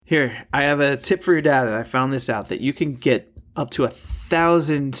Here, I have a tip for your dad. I found this out, that you can get up to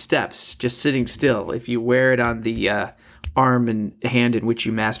 1,000 steps just sitting still if you wear it on the arm and hand in which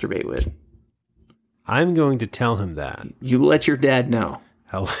you masturbate with. I'm going to tell him that. You let your dad know.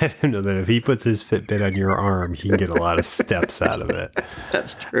 I'll let him know that if he puts his Fitbit on your arm, he can get a lot of steps out of it.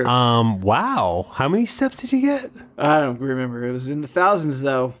 That's true. Wow. How many steps did you get? I don't remember. It was in the thousands,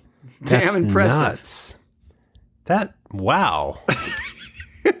 though. That's Damn impressive. Nuts. Wow.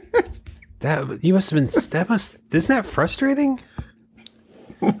 Isn't that frustrating?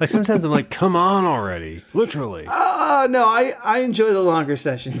 Like sometimes I'm like, come on already. Literally. No, I enjoy the longer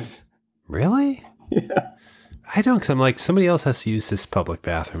sessions. Really? Yeah. I don't, because I'm like, somebody else has to use this public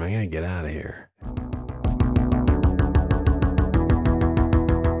bathroom. I gotta get out of here.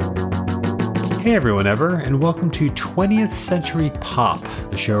 Hey everyone ever, and welcome to 20th Century Pop,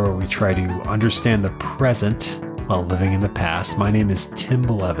 the show where we try to understand the present while living in the past. My name is Tim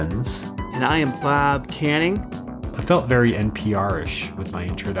Blevins. And I am Bob Canning. I felt very NPR-ish with my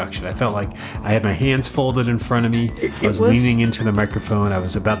introduction. I felt like I had my hands folded in front of me. I was leaning into the microphone. I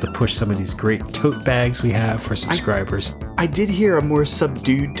was about to push some of these great tote bags we have for subscribers. I did hear a more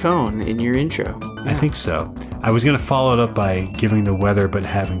subdued tone in your intro. Yeah. I think so. I was going to follow it up by giving the weather, but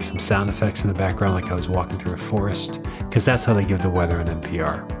having some sound effects in the background like I was walking through a forest, because that's how they give the weather on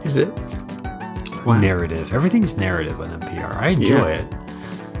NPR. Is it? Wow. Narrative. Everything's narrative on NPR. I enjoy it.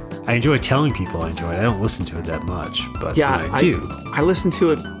 I enjoy telling people I enjoy it. I don't listen to it that much, but when I do. I listen to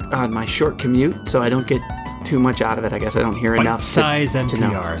it on my short commute, so I don't get too much out of it. I guess I don't hear enough. Bite-sized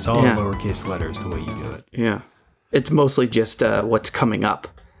NPR. It's all lowercase letters the way you do it. Yeah. It's mostly just what's coming up,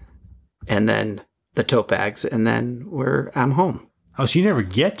 and then the tote bags, and then I'm home. Oh, so you never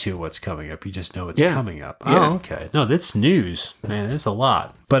get to what's coming up. You just know it's coming up. Yeah. Oh, okay. No, that's news. Man, there's a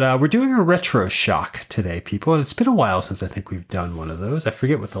lot. But we're doing a retro shock today, people. And it's been a while since I think we've done one of those. I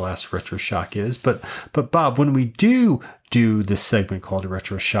forget what the last retro shock is. But Bob, when we do this segment called a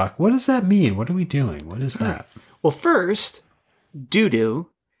retro shock, what does that mean? What are we doing? What is that? Well, first, doo-doo.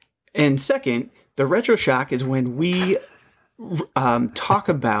 And second, the retro shock is when we talk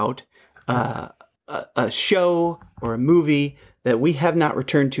about a show or a movie that we have not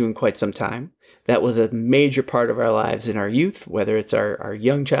returned to in quite some time. That was a major part of our lives in our youth, whether it's our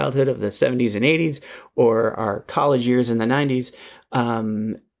young childhood of the 70s and 80s or our college years in the 90s.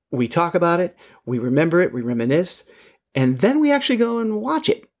 We talk about it, we remember it, we reminisce, and then we actually go and watch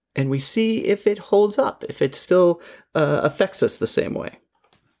it, and we see if it holds up, if it still affects us the same way.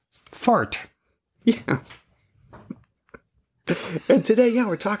 Fart. Yeah. And today,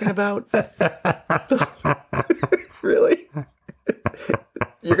 we're talking about... Really?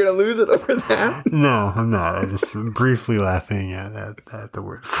 You're going to lose it over that? No, I'm not. I'm just briefly laughing at the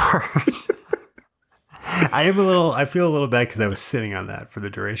word fart. I feel a little bad because I was sitting on that for the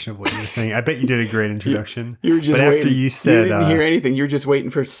duration of what you were saying. I bet you did a great introduction. You were just but waiting. After you said... You didn't hear anything. You were just waiting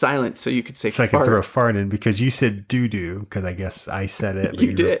for silence so you could say so fart. I could throw a fart in because you said doo-doo because I guess I said it, but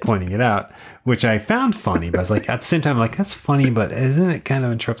you were pointing it out, which I found funny. But I was like, at the same time, like, that's funny, but isn't it kind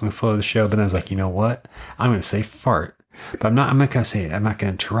of interrupting the flow of the show? But then I was like, you know what? I'm going to say fart. But I'm not going to say it. I'm not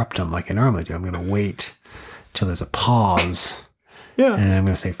going to interrupt them like I normally do. I'm going to wait till there's a pause. Yeah. And I'm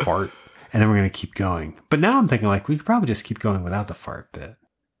going to say fart. And then we're going to keep going. But now I'm thinking like we could probably just keep going without the fart bit.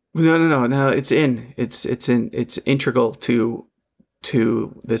 No. It's integral to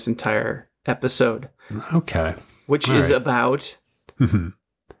this entire episode. Okay. Which is about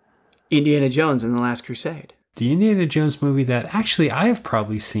Indiana Jones and the Last Crusade. The Indiana Jones movie that actually I have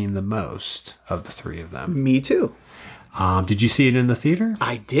probably seen the most of the three of them. Me too. Did you see it in the theater?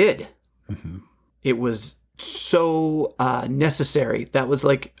 I did. Mm-hmm. It was so necessary. That was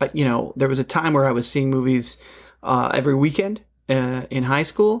like, there was a time where I was seeing movies every weekend in high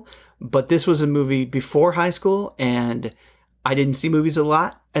school, but this was a movie before high school, and I didn't see movies a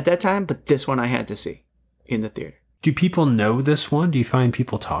lot at that time, but this one I had to see in the theater. Do people know this one? Do you find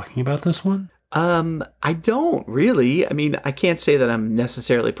people talking about this one? I don't really. I mean, I can't say that I'm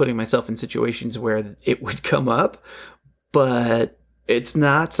necessarily putting myself in situations where it would come up, but it's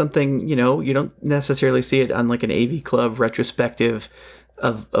not something, you don't necessarily see it on like an AV Club retrospective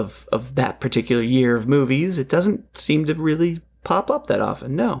of that particular year of movies. It doesn't seem to really pop up that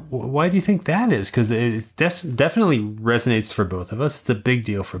often. No. Why do you think that is? Because it definitely resonates for both of us. It's a big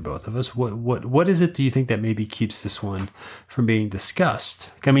deal for both of us. What is it do you think that maybe keeps this one from being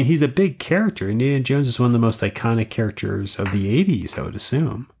discussed? I mean, he's a big character. Indiana Jones is one of the most iconic characters of the 80s, I would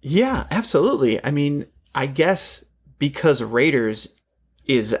assume. Yeah, absolutely. I mean, I guess because Raiders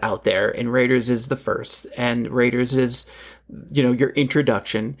is out there, and Raiders is the first, and Raiders is, your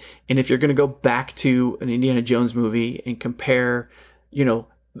introduction. And if you're going to go back to an Indiana Jones movie and compare,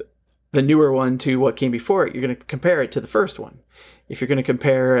 the newer one to what came before it, you're going to compare it to the first one. If you're going to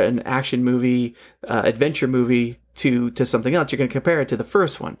compare an action movie, adventure movie to something else, you're going to compare it to the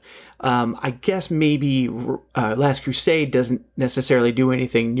first one. I guess maybe Last Crusade doesn't necessarily do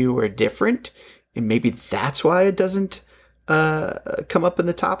anything new or different, and maybe that's why it doesn't come up in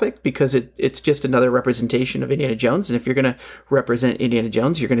the topic, because it's just another representation of Indiana Jones. And if you're going to represent Indiana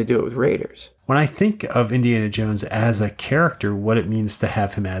Jones, you're going to do it with Raiders. When I think of Indiana Jones as a character, what it means to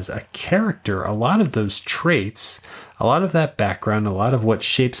have him as a character, a lot of those traits, a lot of that background, a lot of what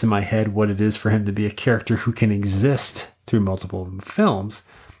shapes in my head what it is for him to be a character who can exist through multiple films,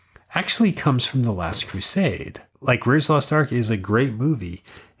 actually comes from The Last Crusade. Like, Raiders of the Lost Ark is a great movie.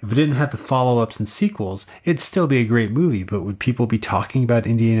 If it didn't have the follow-ups and sequels, it'd still be a great movie, but would people be talking about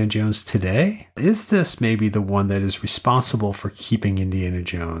Indiana Jones today? Is this maybe the one that is responsible for keeping Indiana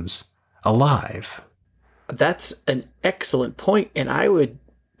Jones alive? That's an excellent point, and I would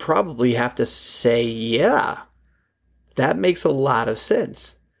probably have to say, yeah, that makes a lot of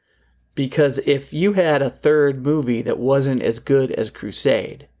sense. Because if you had a third movie that wasn't as good as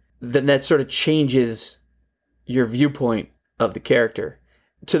Crusade, then that sort of changes your viewpoint of the character.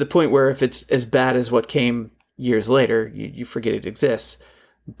 To the point where if it's as bad as what came years later, you forget it exists.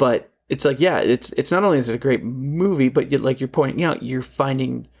 But it's like, yeah, it's not only is it a great movie, but like you're pointing out, you're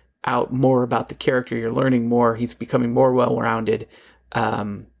finding out more about the character. You're learning more. He's becoming more well-rounded,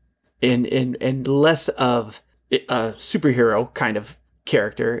 and less of a superhero kind of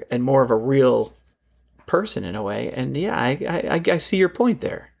character and more of a real person in a way. And yeah, I see your point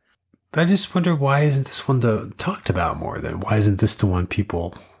there. But I just wonder, why isn't this one talked about more then? Why isn't this the one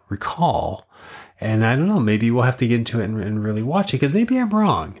people recall? And I don't know, maybe we'll have to get into it and really watch it, because maybe I'm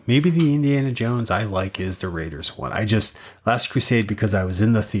wrong. Maybe the Indiana Jones I like is the Raiders one. Last Crusade, because I was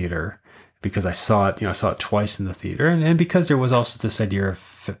in the theater, because I saw it, I saw it twice in the theater, and because there was also this idea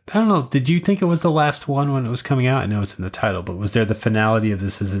of, I don't know, did you think it was the last one when it was coming out? I know it's in the title, but was there the finality of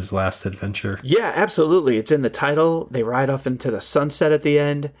this is his last adventure? Yeah, absolutely. It's in the title. They ride off into the sunset at the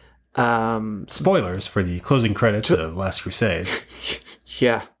end. Spoilers for the closing credits of Last Crusade.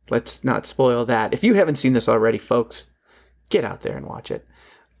 Yeah, let's not spoil that. If you haven't seen this already, folks, get out there and watch it.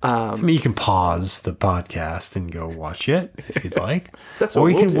 I mean, you can pause the podcast and go watch it if you'd like. That's what or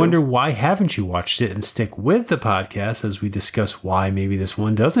you we'll can do. wonder, why haven't you watched it, and stick with the podcast as we discuss why maybe this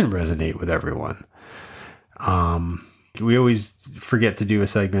one doesn't resonate with everyone. We always forget to do a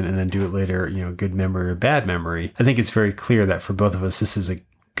segment and then do it later, good memory or bad memory. I think it's very clear that for both of us, this is a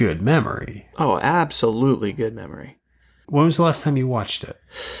good memory. Oh, absolutely good memory. When was the last time you watched it?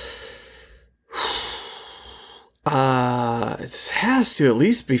 It has to at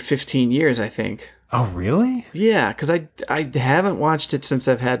least be 15 years, I think. Oh, really? Yeah, because I haven't watched it since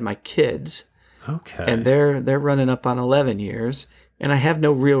I've had my kids. Okay. And they're running up on 11 years, and I have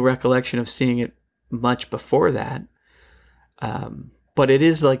no real recollection of seeing it much before that. But it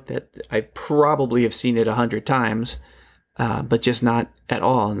is like that. I probably have seen it 100 times. But just not at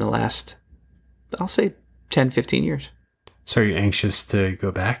all in the last, I'll say, 10, 15 years. So are you anxious to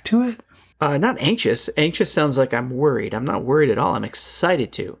go back to it? Not anxious. Anxious sounds like I'm worried. I'm not worried at all. I'm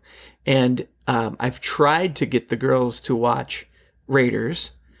excited to. And I've tried to get the girls to watch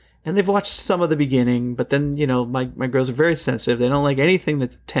Raiders, and they've watched some of the beginning, but then, my girls are very sensitive. They don't like anything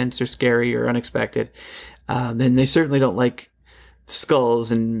that's tense or scary or unexpected. And they certainly don't like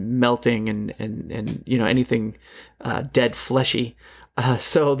skulls and melting and anything dead fleshy,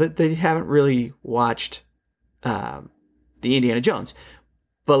 so that they haven't really watched the Indiana Jones.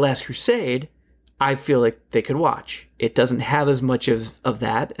 But Last Crusade, I feel like they could watch. It doesn't have as much of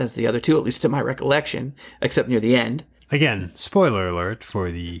that as the other two, at least to my recollection, except near the end. Again, spoiler alert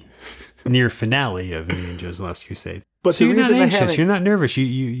for the near finale of Indiana Jones: Last Crusade. But so you're not anxious. You're not nervous.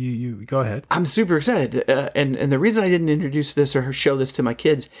 You go ahead. I'm super excited. And the reason I didn't introduce this or show this to my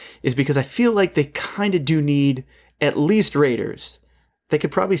kids is because I feel like they kind of do need at least Raiders. They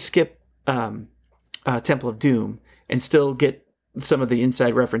could probably skip Temple of Doom and still get some of the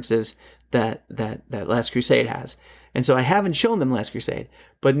inside references that Last Crusade has. And so I haven't shown them Last Crusade.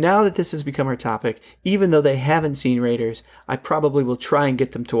 But now that this has become our topic, even though they haven't seen Raiders, I probably will try and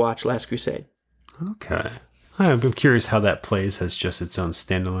get them to watch Last Crusade. Okay. I'm curious how that plays as just its own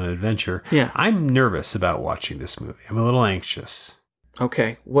standalone adventure. Yeah. I'm nervous about watching this movie. I'm a little anxious.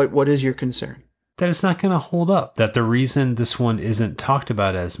 Okay. What is your concern? That it's not going to hold up. That the reason this one isn't talked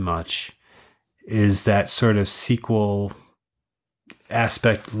about as much is that sort of sequel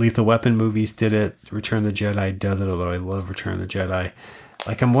aspect. Lethal Weapon movies did it. Return of the Jedi does it, although I love Return of the Jedi.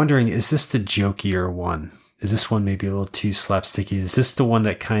 Like, I'm wondering, is this the jokier one? Is this one maybe a little too slapsticky? Is this the one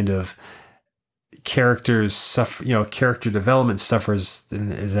that kind of characters suffer, character development suffers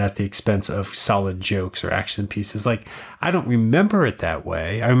and is at the expense of solid jokes or action pieces. Like, I don't remember it that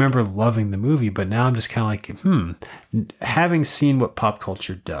way. I remember loving the movie, but now I'm just kind of like, having seen what pop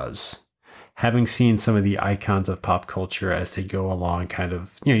culture does, having seen some of the icons of pop culture as they go along, kind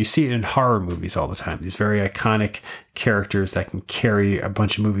of, you see it in horror movies all the time. These very iconic characters that can carry a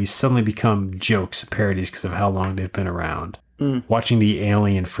bunch of movies suddenly become jokes, parodies because of how long they've been around. Watching the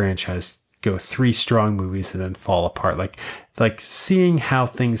Alien franchise go 3 strong movies and then fall apart, like seeing how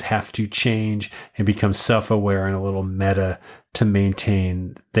things have to change and become self-aware and a little meta to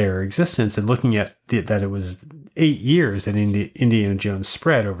maintain their existence, and looking at that it was 8 years that Indiana Jones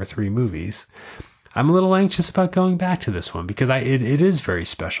spread over 3 movies. I'm a little anxious about going back to this one because it is very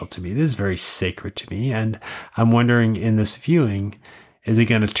special to me. It is very sacred to me, and I'm wondering in this viewing, is it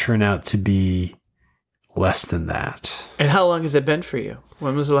going to turn out to be less than that? And how long has it been for you?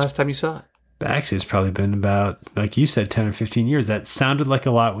 When was the last time you saw it? Actually, it's probably been about, like you said, 10 or 15 years. That sounded like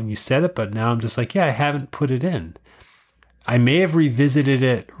a lot when you said it, but now I'm just like, yeah, I haven't put it in. I may have revisited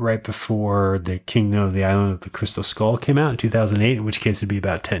it right before the Kingdom of the Island of the Crystal Skull came out in 2008, in which case it would be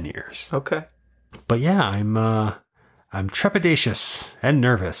about 10 years. Okay. But yeah, I'm trepidatious and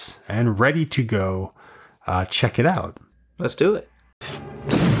nervous and ready to go check it out. Let's do it.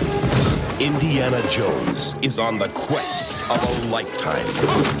 Indiana Jones is on the quest of a lifetime.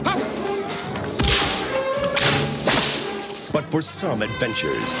 But for some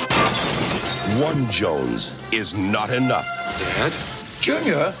adventures, one Jones is not enough. Dad?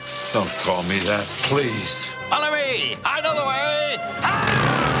 Junior? Don't call me that, please. Follow me! I know the way!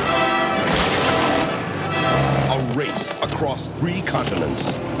 A race across 3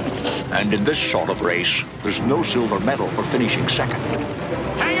 continents. And in this sort of race, there's no silver medal for finishing second.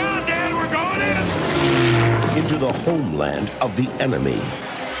 Hang on, Dad, we're going in! Into the homeland of the enemy.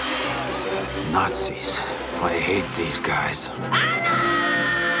 Nazis. I hate these guys.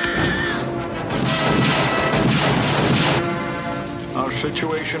 Our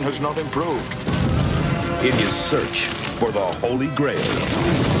situation has not improved. In his search for the Holy Grail.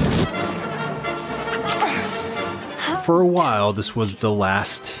 For a while, this was the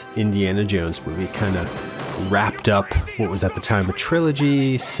last Indiana Jones movie. Kind of wrapped up what was at the time a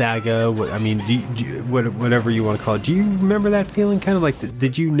trilogy, saga. Whatever you want to call it. Do you remember that feeling? Kind of like,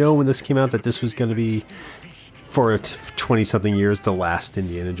 did you know when this came out that this was going to be, for 20-something years, the last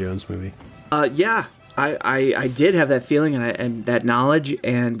Indiana Jones movie? Yeah, I did have that feeling and that knowledge,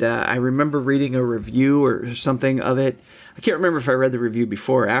 and I remember reading a review or something of it. I can't remember if I read the review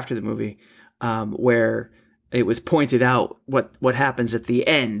before or after the movie, where it was pointed out what happens at the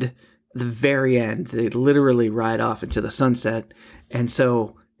end, the very end. They literally ride off into the sunset, and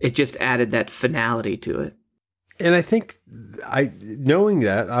so it just added that finality to it. And I think knowing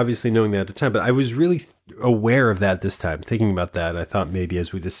that at the time, but I was really aware of that this time, thinking about that. I thought maybe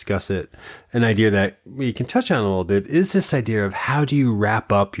as we discuss it, an idea that we can touch on a little bit is this idea of how do you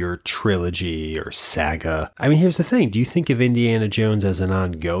wrap up your trilogy or saga? I mean, here's the thing. Do you think of Indiana Jones as an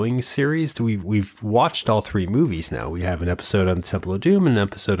ongoing series? We've watched all 3 movies now. We have an episode on the Temple of Doom and an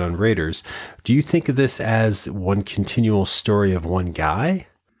episode on Raiders. Do you think of this as one continual story of one guy?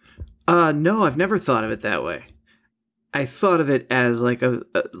 No, I've never thought of it that way. I thought of it as like a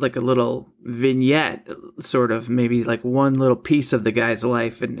little vignette, sort of, maybe like one little piece of the guy's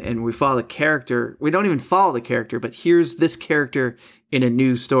life, and we follow the character. We don't even follow the character, but here's this character in a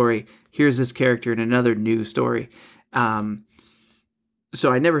new story. Here's this character in another new story.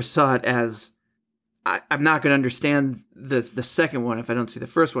 So I never saw it as I'm not going to understand the second one if I don't see the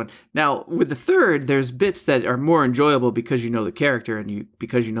first one. Now, with the third, there's bits that are more enjoyable because you know the character and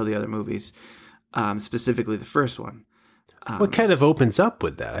because you know the other movies, specifically the first one. What kind of opens up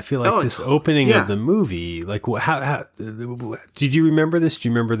with that? I feel like this opening of the movie, like how did you remember this? Do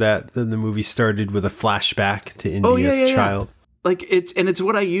you remember that the movie started with a flashback to Indy as a child? Like it's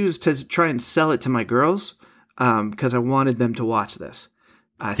what I used to try and sell it to my girls because I wanted them to watch this.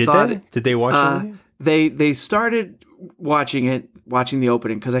 Did they watch it? They started watching the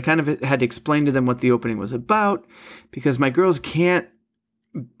opening because I kind of had to explain to them what the opening was about because my girls can't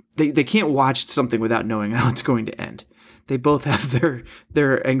watch something without knowing how it's going to end. They both have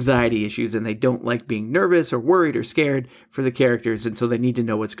their anxiety issues and they don't like being nervous or worried or scared for the characters, and so they need to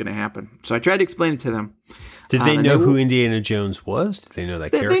know what's going to happen. So I tried to explain it to them. Did they know who Indiana Jones was? Did they know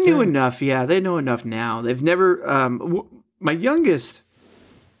that character? They knew enough, yeah. They know enough now. They've never... my youngest,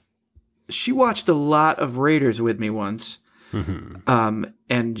 she watched a lot of Raiders with me once. Mm-hmm.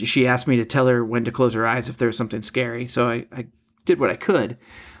 And she asked me to tell her when to close her eyes if there was something scary. So I did what I could.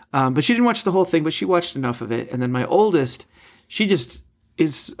 But she didn't watch the whole thing, but she watched enough of it. And then my oldest, she just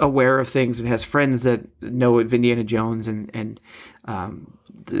is aware of things and has friends that know of Indiana Jones, and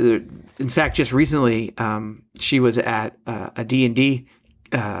in fact, just recently, she was at a D&D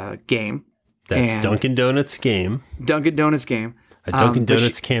game. That's Dunkin' Donuts game. Dunkin' Donuts game. A Dunkin'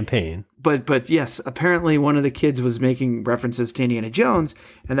 Donuts campaign. But yes, apparently one of the kids was making references to Indiana Jones,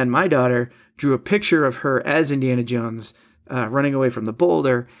 and then my daughter drew a picture of her as Indiana Jones running away from the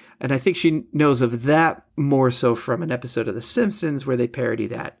boulder, and I think she knows of that more so from an episode of The Simpsons where they parody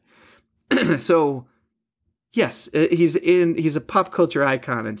that. So, yes, he's a pop culture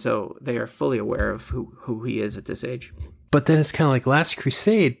icon, and so they are fully aware of who he is at this age. But then it's kind of like Last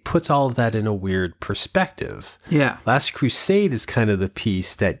Crusade puts all of that in a weird perspective. Yeah. Last Crusade is kind of the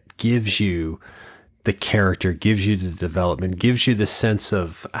piece that gives you the character, gives you the development, gives you the sense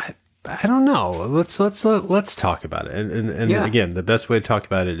of, I don't know. Let's talk about it. And again, the best way to talk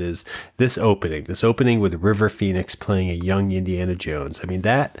about it is this opening with River Phoenix playing a young Indiana Jones. I mean,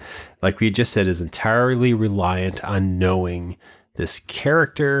 that, like we just said, is entirely reliant on knowing this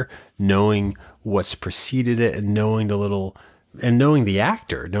character, knowing what's preceded it, and knowing the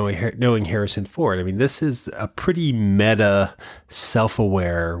actor, knowing Harrison Ford. I mean, this is a pretty meta,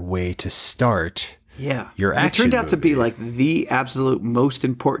 self-aware way to start. Yeah, your action. It turned out to be like the absolute most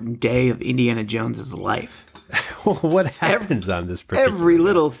important day of Indiana Jones's life. Well, what happens on this particular every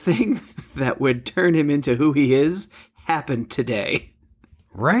little thing that would turn him into who he is happened today.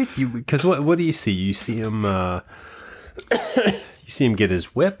 Right? Because what do you see? You see him. You see him get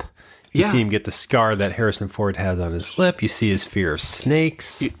his whip. You see him get the scar that Harrison Ford has on his lip. You see his fear of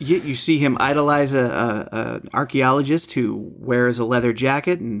snakes. You see him idolize an archaeologist who wears a leather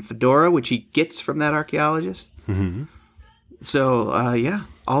jacket and fedora, which he gets from that archaeologist. Mm-hmm. So,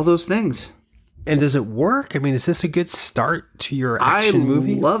 all those things. And does it work? I mean, is this a good start to your action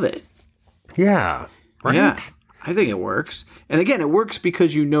movie? I love it. Yeah. Right? Yeah, I think it works. And again, it works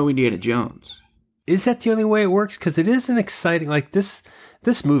because you know Indiana Jones. Is that the only way it works? Because it is an exciting, like this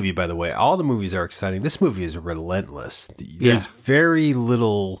movie, by the way, all the movies are exciting. This movie is relentless. There's very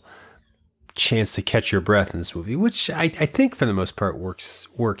little chance to catch your breath in this movie, which I think for the most part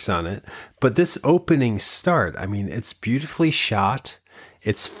works on it. But this opening start, I mean, it's beautifully shot.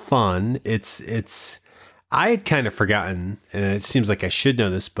 It's fun. I had kind of forgotten, and it seems like I should know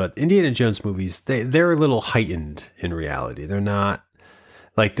this, but Indiana Jones movies, they're a little heightened in reality. They're not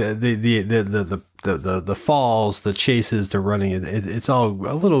like the falls, the chases, the running. It's all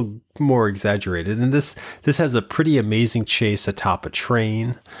a little more exaggerated. And this has a pretty amazing chase atop a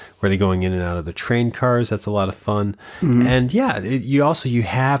train where they're going in and out of the train cars. That's a lot of fun. Mm-hmm. And you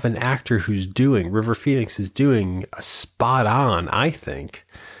have an actor River Phoenix is doing a spot on, I think,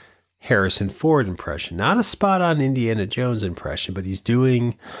 Harrison Ford impression. Not a spot on Indiana Jones impression, but he's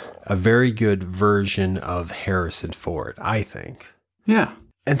doing a very good version of Harrison Ford, I think. Yeah.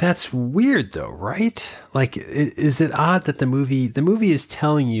 And that's weird though, right? Like, is it odd that the movie is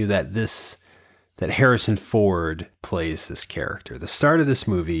telling you that Harrison Ford plays this character? The start of this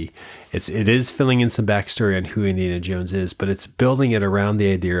movie, it is filling in some backstory on who Indiana Jones is, but it's building it around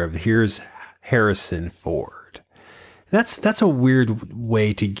the idea of here's Harrison Ford. That's a weird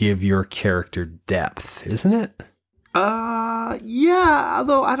way to give your character depth, isn't it? Yeah,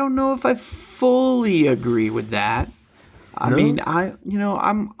 although I don't know if I fully agree with that. I mean,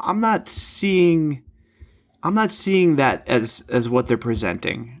 I'm not seeing that as what they're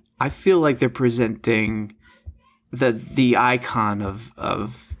presenting. I feel like they're presenting the icon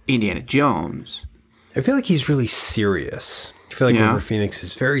of Indiana Jones. I feel like he's really serious. I feel like River Phoenix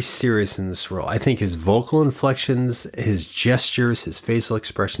is very serious in this role. I think his vocal inflections, his gestures, his facial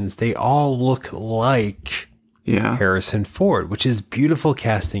expressions, they all look like Harrison Ford, which is beautiful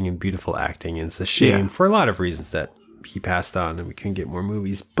casting and beautiful acting. And it's a shame for a lot of reasons that he passed on and we couldn't get more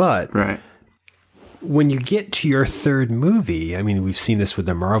movies. But when you get to your third movie, I mean, we've seen this with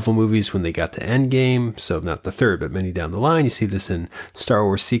the Marvel movies when they got to Endgame. So not the third, but many down the line. You see this in Star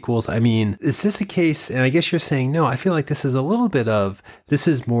Wars sequels. I mean, is this a case? And I guess you're saying, no, I feel like this is a little bit of, this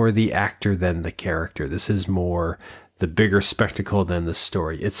is more the actor than the character. This is more the bigger spectacle than the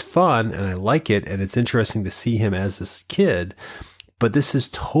story. It's fun and I like it. And it's interesting to see him as this kid. But this is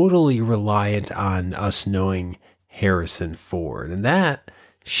totally reliant on us knowing Harrison Ford. And that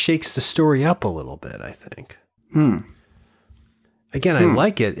shakes the story up a little bit, I think. Again, I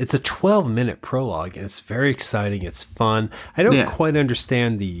like it. It's a 12-minute prologue, and it's very exciting. It's fun. I don't quite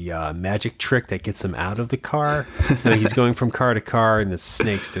understand the magic trick that gets him out of the car. He's going from car to car, and there's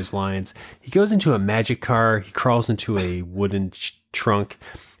snakes, there's lions. He goes into a magic car. He crawls into a wooden trunk.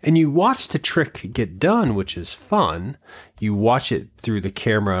 And you watch the trick get done, which is fun. You watch it through the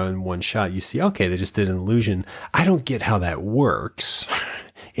camera in one shot. You see, okay, they just did an illusion. I don't get how that works.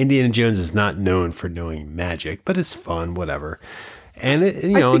 Indiana Jones is not known for knowing magic, but it's fun, whatever. And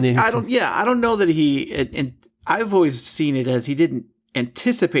I don't know that and I've always seen it as he didn't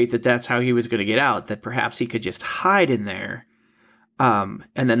anticipate that that's how he was going to get out, that perhaps he could just hide in there, and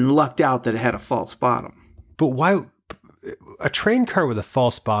then lucked out that it had a false bottom. But why? A train car with a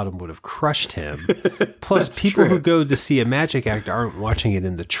false bottom would have crushed him. Plus, people who go to see a magic act aren't watching it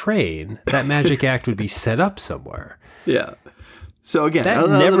in the train. That magic act would be set up somewhere. Yeah. So again,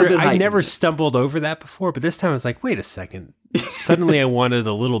 I never stumbled over that before, but this time I was like, wait a second. Suddenly I wanted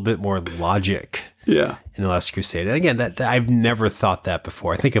a little bit more logic. Yeah. In The Last Crusade. And again, that I've never thought that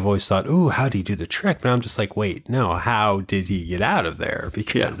before. I think I've always thought, ooh, how did he do the trick? But I'm just like, wait, no, how did he get out of there?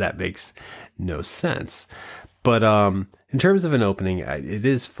 Because that makes no sense. But in terms of an opening, it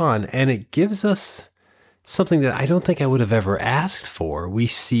is fun, and it gives us something that I don't think I would have ever asked for. We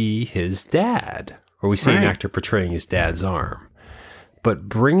see his dad, or we see an actor portraying his dad's arm. But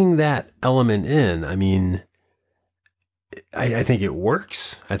bringing that element in, I mean, I think it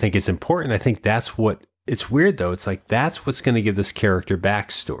works. I think it's important. I think that's what, it's weird though. It's like, that's what's going to give this character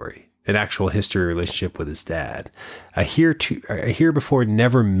backstory, an actual history relationship with his dad. A here before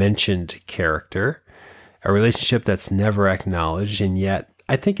never mentioned character, a relationship that's never acknowledged, and yet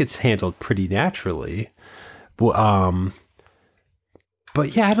I think it's handled pretty naturally. But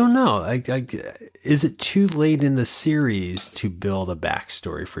yeah, I don't know. Is it too late in the series to build a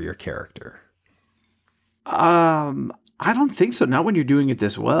backstory for your character? I don't think so. Not when you're doing it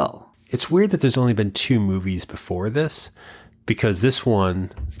this well. It's weird that there's only been 2 movies before this, because this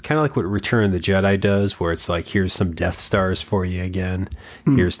one, kind of like what Return of the Jedi does, where it's like, here's some Death Stars for you again.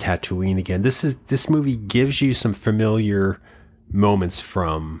 Here's Tatooine again. This movie gives you some familiar moments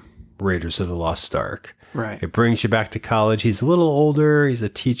from Raiders of the Lost Ark. Right. It brings you back to college. He's a little older. He's a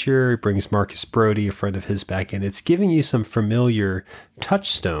teacher. It brings Marcus Brody, a friend of his, back in. It's giving you some familiar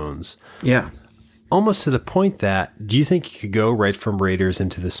touchstones. Yeah. Almost to the point that, do you think you could go right from Raiders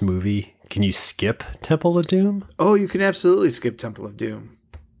into this movie? Can you skip Temple of Doom? Oh, you can absolutely skip Temple of Doom.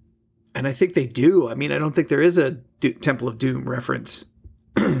 And I think they do. I mean, I don't think there is a Temple of Doom reference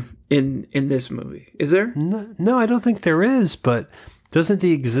in this movie. Is there? No, I don't think there is, but doesn't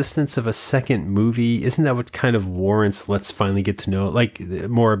the existence of a second movie, isn't that what kind of warrants, let's finally get to know, like,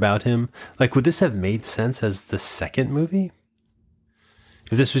 more about him? Like, would this have made sense as the second movie?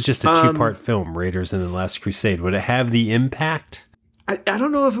 If this was just a 2-part film, Raiders and the Last Crusade, would it have the impact? I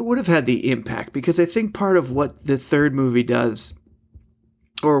don't know if it would have had the impact, because I think part of what the third movie does,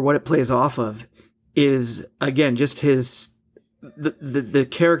 or what it plays off of, is, again, just the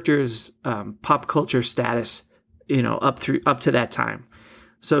character's pop culture status, up to that time.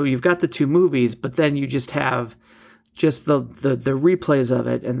 So you've got the 2 movies, but then you just have just the replays of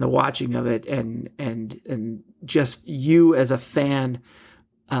it and the watching of it, and just you as a fan.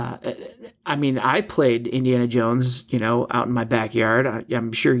 I mean, I played Indiana Jones, out in my backyard.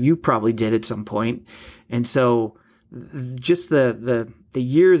 I'm sure you probably did at some point. And so just the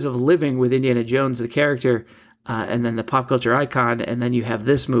years of living with Indiana Jones, the character, and then the pop culture icon, and then you have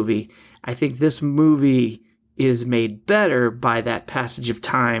this movie. I think this movie is made better by that passage of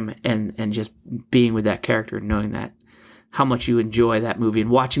time and just being with that character and knowing that how much you enjoy that movie and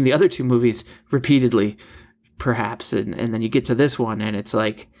watching the other 2 movies repeatedly, perhaps, and then you get to this one and it's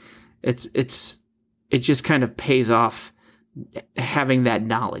like it just kind of pays off having that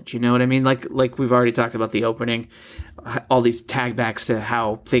knowledge, you know what I mean? Like we've already talked about the opening, all these tag backs to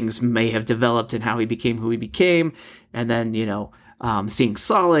how things may have developed and how he became who he became, and then seeing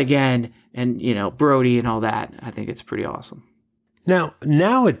Sala again and Brody and all that. I think it's pretty awesome. Now,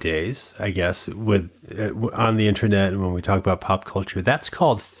 nowadays, I guess, with on the internet and when we talk about pop culture, that's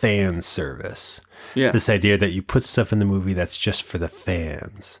called fan service. Yeah. This idea that you put stuff in the movie that's just for the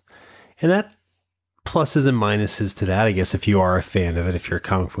fans. And that pluses and minuses to that, I guess, if you are a fan of it. If you're a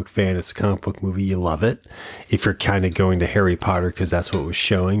comic book fan, it's a comic book movie, you love it. If you're kind of going to Harry Potter because that's what was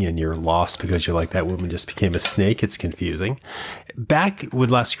showing and you're lost because you're like, that woman just became a snake, it's confusing. Back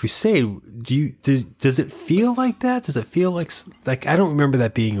with Last Crusade, does it feel like that? Does it feel like I don't remember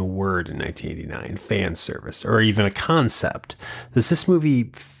that being a word in 1989, fan service, or even a concept. Does this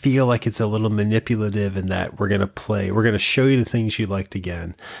movie feel like it's a little manipulative in that we're going to show you the things you liked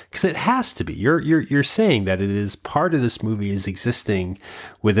again? Because it has to be. You're saying that it is part of this movie is existing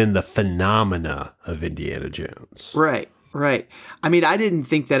within the phenomena of Indiana Jones. Right. I mean, I didn't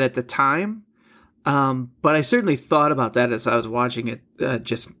think that at the time. But I certainly thought about that as I was watching it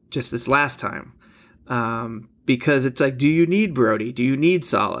just this last time, because it's like, do you need Brody? Do you need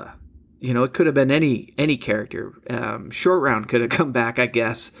Sala? It could have been any character. Short Round could have come back, I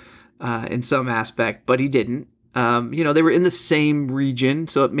guess, in some aspect, but he didn't. They were in the same region,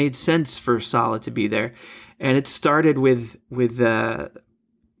 so it made sense for Sallah to be there. And it started with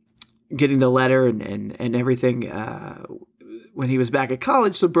getting the letter and everything when he was back at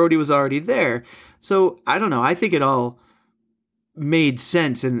college, so Brody was already there. So I don't know. I think it all made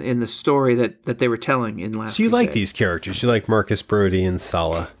sense in the story that they were telling in Last So you Crusade. like these characters. You like Marcus Brody and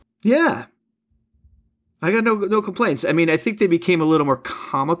Sallah. Yeah. I got no complaints. I mean, I think they became a little more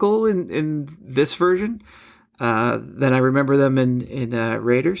comical in this version than I remember them in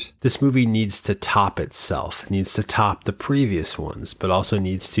Raiders. This movie needs to top itself. It needs to top the previous ones, but also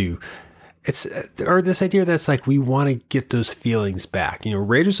needs to... Or this idea that's like, we want to get those feelings back.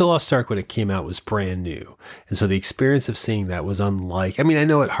 Raiders of the Lost Ark, when it came out, was brand new. And so the experience of seeing that was unlike, I mean, I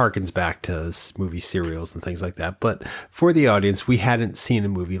know it harkens back to movie serials and things like that, but for the audience, we hadn't seen a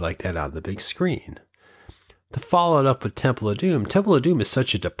movie like that on the big screen. To follow it up with Temple of Doom is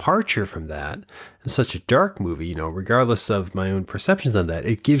such a departure from that, and such a dark movie, regardless of my own perceptions on that,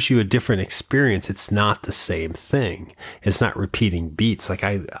 it gives you a different experience. It's not the same thing. It's not repeating beats. Like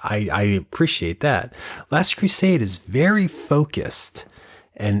I appreciate that. Last Crusade is very focused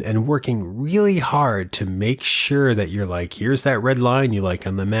and working really hard to make sure that you're like, here's that red line you like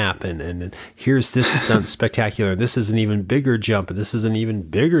on the map, and here's this stunt spectacular, and this is an even bigger jump, and this is an even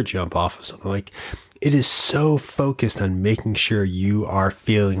bigger jump off of something. Like, it is so focused on making sure you are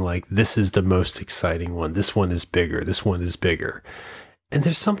feeling like this is the most exciting one. This one is bigger. This one is bigger. And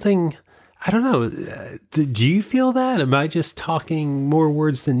there's something, I don't know. Do you feel that? Am I just talking more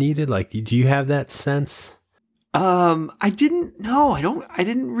words than needed? Like, do you have that sense? I didn't know. I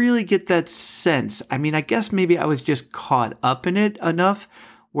didn't really get that sense. I mean, I guess maybe I was just caught up in it enough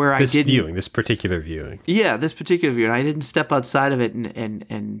where this particular viewing. Yeah, this particular viewing. I didn't step outside of it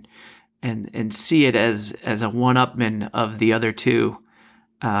and see it as a one-upman of the other two.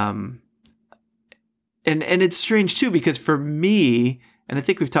 And it's strange too, because for me, and I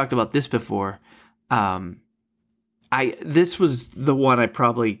think we've talked about this before, this was the one I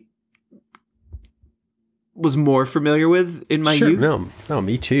probably was more familiar with in my youth. No,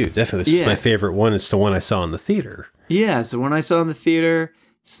 me too. Definitely. This is my favorite one. It's the one I saw in the theater. Yeah, it's the one I saw in the theater.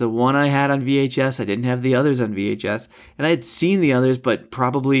 It's the one I had on VHS. I didn't have the others on VHS. And I had seen the others, but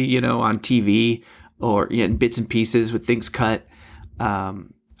probably, on TV or in bits and pieces with things cut.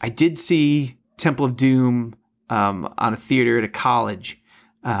 I did see Temple of Doom on a theater at a college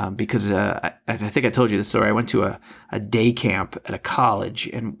because I think I told you the story. I went to a day camp at a college,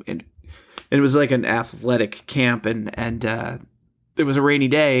 and it was like an athletic camp, and it was a rainy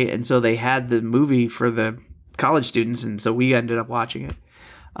day, and so they had the movie for the college students, and so we ended up watching it.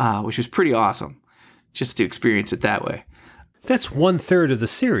 Which was pretty awesome, just to experience it that way. That's 1/3 of the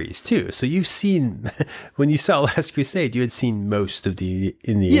series too. So you've seen, when you saw Last Crusade, you had seen most of the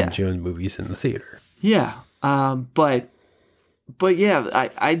Indiana Jones movies in the theater. Yeah, but yeah,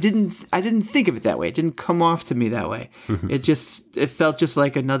 I didn't think of it that way. It didn't come off to me that way. Mm-hmm. It felt just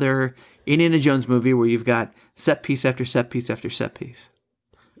like another Indiana Jones movie where you've got set piece after set piece after set piece.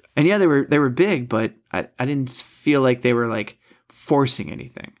 And yeah, they were big, but I didn't feel like they were like forcing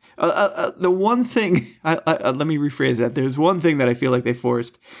anything. The one thing, let me rephrase that. There's one thing that I feel like they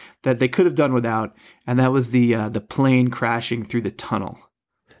forced that they could have done without, and that was the plane crashing through the tunnel.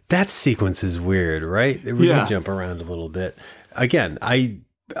 That sequence is weird, right? It really jump around a little bit. Again, I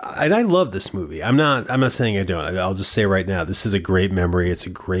love this movie. I'm not saying I don't. I'll just say right now, this is a great memory. It's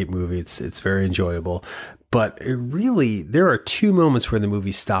a great movie. It's very enjoyable. But there are two moments where the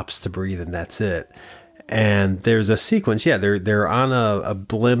movie stops to breathe, and that's it. And there's a sequence. Yeah, they're on a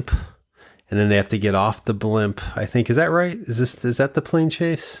blimp, and then they have to get off the blimp. I think, is that right? Is that the plane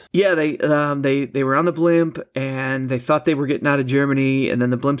chase? Yeah, they were on the blimp, and they thought they were getting out of Germany, and then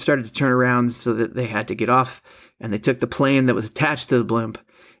the blimp started to turn around, so that they had to get off, and they took the plane that was attached to the blimp,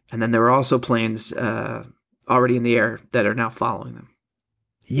 and then there were also planes already in the air that are now following them.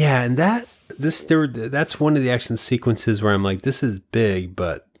 Yeah, and that's one of the action sequences where I'm like, this is big,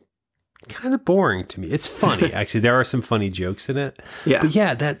 but kind of boring to me. It's funny, actually. There are some funny jokes in it. Yeah. But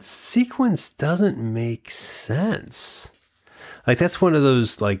yeah, that sequence doesn't make sense. Like, that's one of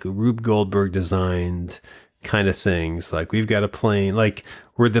those, like, Rube Goldberg designed kind of things. Like, we've got a plane, like,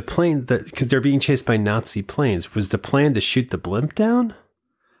 where the plane, because they're being chased by Nazi planes, was the plan to shoot the blimp down?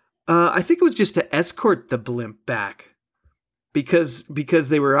 I think it was just to escort the blimp back. Because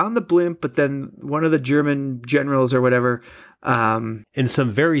they were on the blimp, but then one of the German generals or whatever, in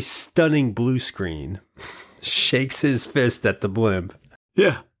some very stunning blue screen, shakes his fist at the blimp.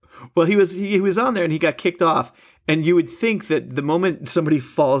 Yeah, well, he was on there and he got kicked off. And you would think that the moment somebody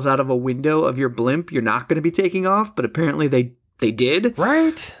falls out of a window of your blimp, you're not going to be taking off, but apparently they they did.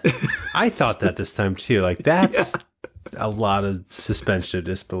 Right? I thought that this time too. Like that's a lot of suspension of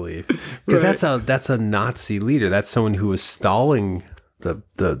disbelief. Because that's a Nazi leader. That's someone who was stalling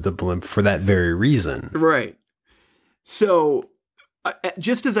the blimp for that very reason. Right. So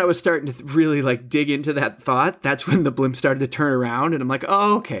just as I was starting to really like dig into that thought, that's when the blimp started to turn around, and I'm like,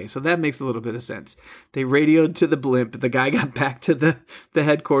 oh, okay, so that makes a little bit of sense. They radioed to the blimp. The guy got back to the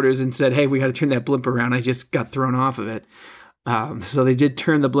headquarters and said, hey, we got to turn that blimp around. I just got thrown off of it. So they did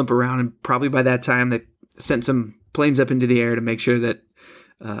turn the blimp around, and probably by that time they sent some planes up into the air to make sure that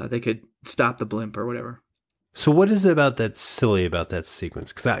they could stop the blimp or whatever. So what is it about that's silly about that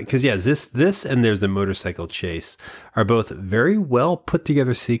sequence? Because yeah, this and there's the motorcycle chase are both very well put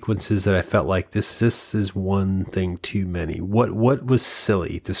together sequences that I felt like this is one thing too many. What was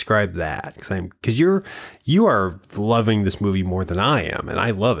silly? Describe that, because you are loving this movie more than I am, and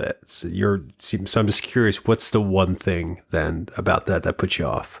I love it. So I'm just curious, what's the one thing then about that puts you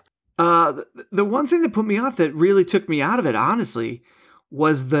off? The one thing that put me off that really took me out of it, honestly,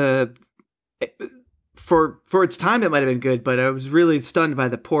 was For its time, it might have been good, but I was really stunned by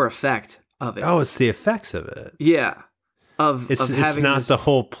the poor effect of it. Oh, it's the effects of it. Yeah, it's not the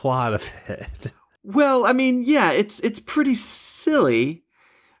whole plot of it. Well, I mean, yeah, it's pretty silly.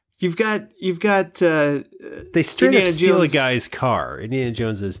 You've got. They straight Indiana up steal Jones. a guy's car. Indiana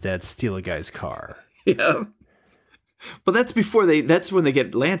Jones and his dad steal a guy's car. Yeah, but that's before they. That's when they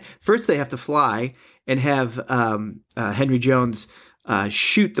get land. First, they have to fly and have Henry Jones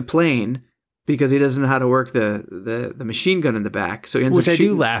shoot the plane, because he doesn't know how to work the machine gun in the back. So he ends Which up I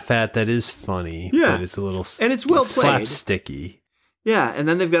shooting. do laugh at. That is funny. Yeah. But it's a little And it's well played. slapsticky. Yeah, and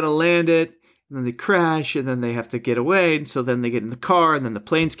then they've got to land it, and then they crash, and then they have to get away, and so then they get in the car, and then the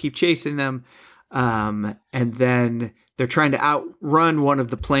planes keep chasing them, and then they're trying to outrun one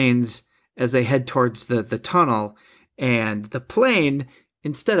of the planes as they head towards the tunnel, and the plane,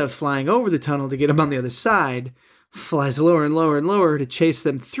 instead of flying over the tunnel to get them on the other side, flies lower and lower and lower to chase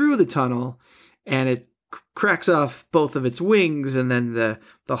them through the tunnel, and it cracks off both of its wings, and then the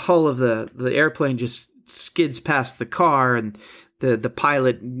hull of the airplane just skids past the car, and the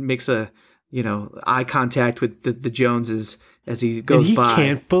pilot makes eye contact with the Joneses as he goes and he by.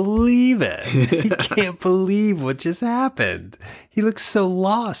 Can't believe it. He can't believe what just happened. He looks so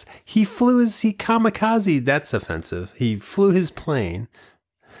lost. He kamikaze. That's offensive. He flew his plane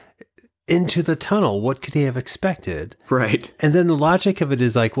into the tunnel. What could he have expected? Right. And then the logic of it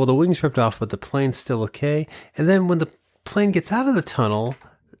is like, well, the wings ripped off, but the plane's still okay. And then when the plane gets out of the tunnel,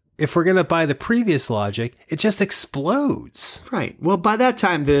 if we're going to buy the previous logic, it just explodes. Right. Well, by that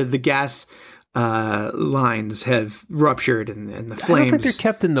time, the gas lines have ruptured and the flames. I don't think they're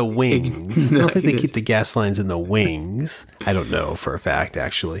kept in the wings. No, I don't think they keep the gas lines in the wings. I don't know for a fact,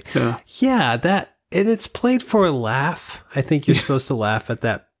 actually. Yeah, and it's played for a laugh. I think you're supposed to laugh at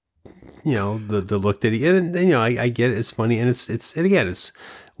that. The look that he, and I get it. It's funny, and it's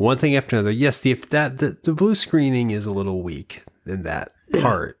one thing after another. Yes, the blue screening is a little weak in that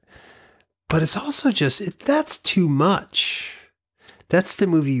part, but it's also that's too much. That's the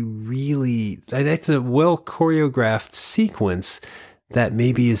movie really. That's a well choreographed sequence that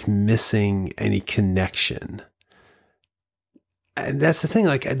maybe is missing any connection. And that's the thing.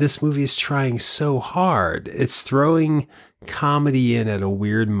 Like, this movie is trying so hard. It's throwing comedy in at a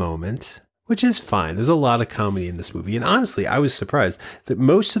weird moment, which is fine. There's a lot of comedy in this movie. And honestly, I was surprised that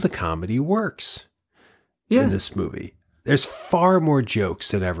most of the comedy works in this movie. There's far more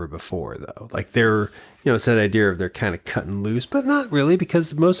jokes than ever before, though. Like, it's that idea of they're kind of cutting loose, but not really,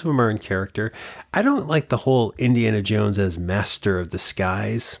 because most of them are in character. I don't like the whole Indiana Jones as master of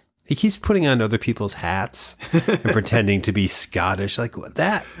disguise. He keeps putting on other people's hats and pretending to be Scottish, like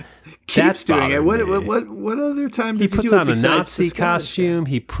that. Keeps doing it. What other time does he puts do it on a besides Nazi the Scottish costume? guy?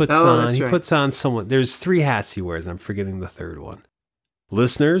 He puts on someone. There's 3 hats he wears. I'm forgetting the third one.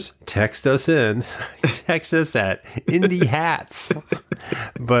 Listeners, text us in. Text us at Indie Hats.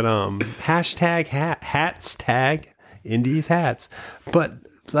 But hashtag hats tag Indie's hats. But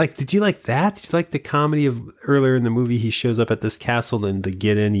like, did you like that? Did you like the comedy of earlier in the movie? He shows up at this castle, and to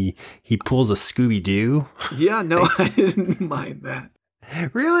get in, he pulls a Scooby-Doo. Yeah, no, I didn't mind that.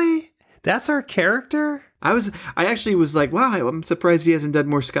 Really? That's our character? I actually was like, wow, I'm surprised he hasn't done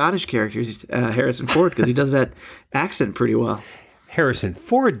more Scottish characters, Harrison Ford, because he does that accent pretty well. Harrison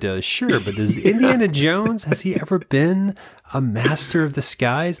Ford does, sure, but does Indiana Jones, has he ever been a master of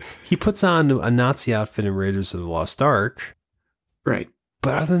disguise? He puts on a Nazi outfit in Raiders of the Lost Ark. Right.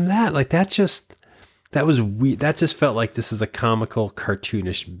 But other than that, like, that was weird. That just felt like this is a comical,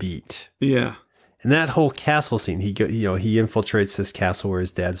 cartoonish beat. Yeah. And that whole castle scene, he infiltrates this castle where his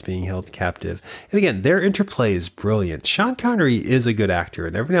dad's being held captive. And again, their interplay is brilliant. Sean Connery is a good actor,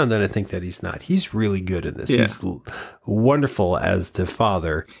 and every now and then I think that he's not. He's really good in this. Yeah. He's wonderful as the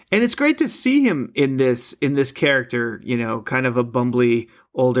father. And it's great to see him in this character, kind of a bumbly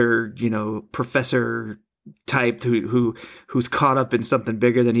older, professor type who's caught up in something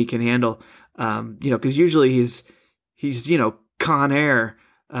bigger than he can handle. Because usually he's Con Air.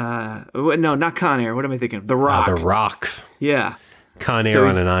 No, not Con Air. What am I thinking of? The Rock. The Rock. Yeah. Con Air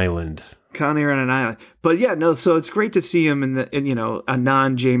on an island. Con Air on an island. But yeah, no. So it's great to see him in a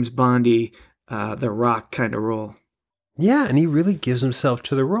non-James Bondy, The Rock kind of role. Yeah, and he really gives himself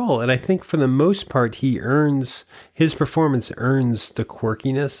to the role, and I think for the most part, his performance earns the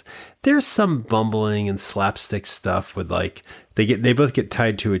quirkiness. There's some bumbling and slapstick stuff with they both get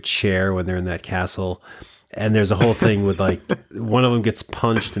tied to a chair when they're in that castle. And there's a whole thing with one of them gets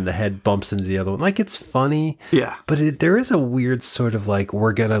punched and the head bumps into the other one. It's funny. Yeah. But there is a weird sort of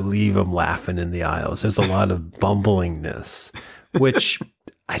we're going to leave them laughing in the aisles. There's a lot of bumblingness, which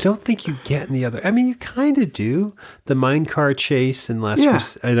I don't think you get in the other. I mean, you kind of do. The minecart chase in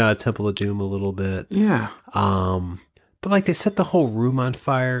Temple of Doom a little bit. Yeah. But they set the whole room on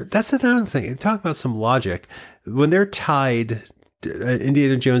fire. That's another thing. Talk about some logic. When they're tied...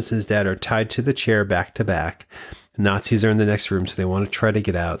 Indiana Jones and his dad are tied to the chair back to back. Nazis are in the next room, so they want to try to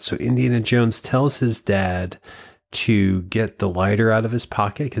get out. So Indiana Jones tells his dad to get the lighter out of his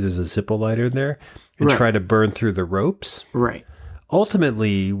pocket because there's a Zippo lighter in there and try to burn through the ropes. Right.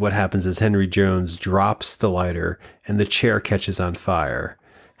 Ultimately, what happens is Henry Jones drops the lighter and the chair catches on fire.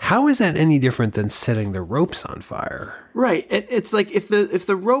 How is that any different than setting the ropes on fire? Right. It's like if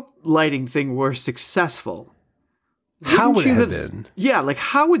the rope lighting thing were successful... How would it have been? Yeah,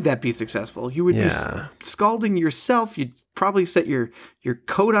 how would that be successful? You would be scalding yourself. You'd probably set your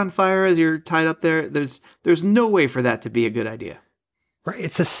coat on fire as you're tied up there. There's no way for that to be a good idea. Right.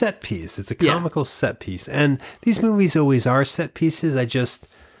 It's a set piece. It's a comical set piece. And these movies always are set pieces.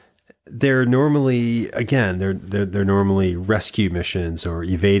 They're normally, again, they're normally rescue missions or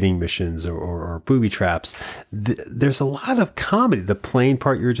evading missions or booby traps. There's a lot of comedy. The plane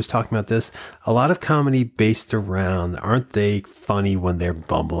part you were just talking about a lot of comedy based around, aren't they funny when they're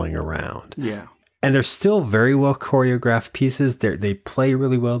bumbling around? Yeah. And they're still very well choreographed pieces. They play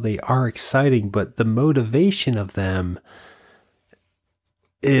really well. They are exciting, but the motivation of them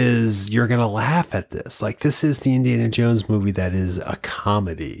is you're going to laugh at this. This is the Indiana Jones movie that is a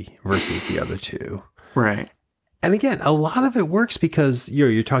comedy versus the other two. Right. And again, a lot of it works because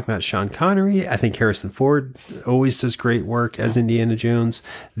you're talking about Sean Connery. I think Harrison Ford always does great work as Indiana Jones.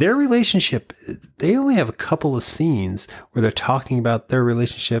 Their relationship, they only have a couple of scenes where they're talking about their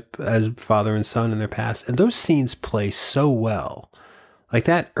relationship as father and son in their past. And those scenes play so well.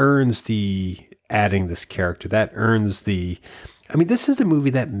 That earns the adding this character. That earns this is the movie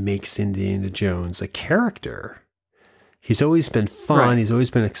that makes Indiana Jones a character. He's always been fun. Right. He's always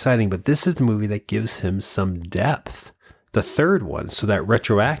been exciting, but this is the movie that gives him some depth. The third one, so that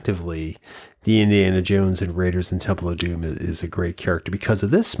retroactively, the Indiana Jones and Raiders and Temple of Doom is a great character because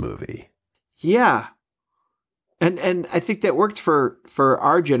of this movie. Yeah. And I think that worked for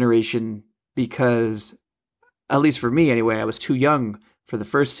our generation because, at least for me anyway, I was too young for the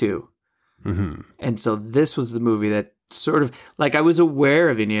first two. Mm-hmm. And so this was the movie that sort of, I was aware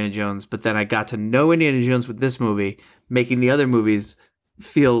of Indiana Jones, but then I got to know Indiana Jones with this movie, making the other movies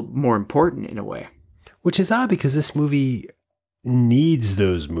feel more important in a way. Which is odd because this movie needs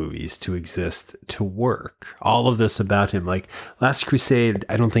those movies to exist to work. All of this about him, Last Crusade,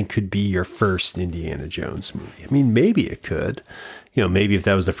 I don't think could be your first Indiana Jones movie. I mean, maybe it could, maybe if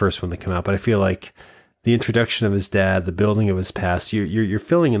that was the first one to come out, but I feel like the introduction of his dad, the building of his past, you're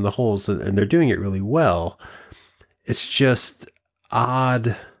filling in the holes and they're doing it really well. It's just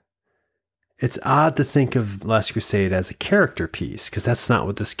odd. It's odd to think of Last Crusade as a character piece because that's not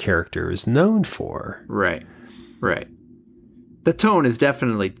what this character is known for. Right. The tone is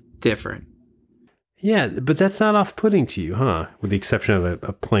definitely different. Yeah, but that's not off-putting to you, huh? With the exception of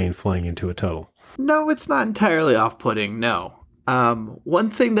a plane flying into a tunnel. No, it's not entirely off-putting, no.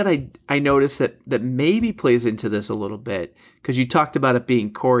 One thing that I noticed that maybe plays into this a little bit, because you talked about it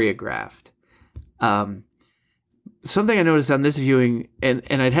being choreographed. Something I noticed on this viewing, and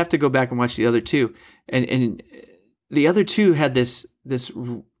I'd have to go back and watch the other two, and the other two had this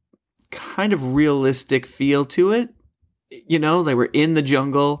kind of realistic feel to it. They were in the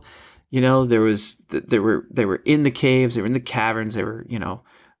jungle. They were in the caves. They were in the caverns. They were,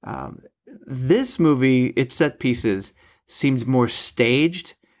 this movie, its set pieces seemed more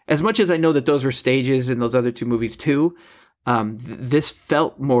staged. As much as I know that those were stages in those other two movies too, this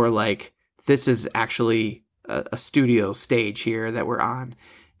felt more like this is actually a studio stage here that we're on.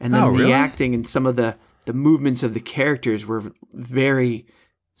 And then really? the acting and some of the movements of the characters were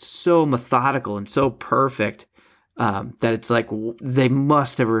so methodical and so perfect that it's like they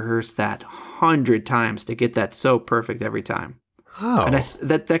must have rehearsed that 100 times to get that so perfect every time. Oh. And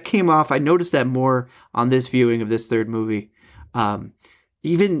that came off. I noticed that more on this viewing of this third movie.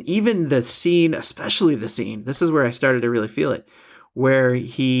 Even the scene, especially the scene, this is where I started to really feel it, where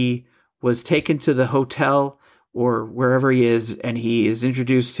he was taken to the hotel or wherever he is, and he is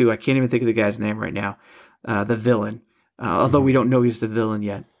introduced to, I can't even think of the guy's name right now, the villain, although we don't know he's the villain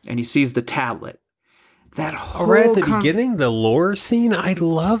yet, and he sees the tablet. That whole right at the beginning, the lore scene, I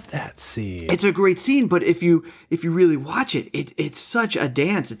love that scene. It's a great scene, but if you really watch it, it's such a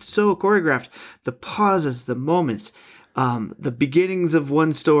dance. It's so choreographed. The pauses, the moments, the beginnings of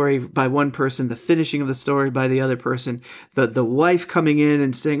one story by one person, the finishing of the story by the other person, the wife coming in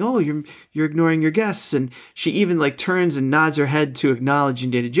and saying, "Oh, you're ignoring your guests," and she even like turns and nods her head to acknowledge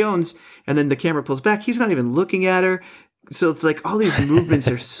Indiana Jones, and then the camera pulls back. He's not even looking at her. So it's like all these movements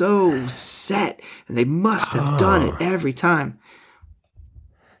are so set, and they must have done it every time.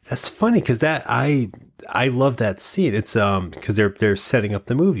 That's funny because I love that scene. It's because they're setting up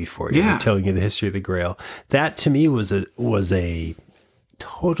the movie for you, Yeah. they're telling you the history of the Grail. That to me was a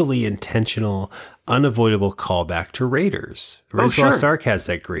totally intentional, unavoidable callback to Raiders. Raiders of the Lost Ark has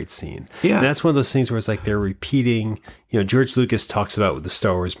that great scene. Yeah. And that's one of those things where it's like they're repeating, George Lucas talks about with the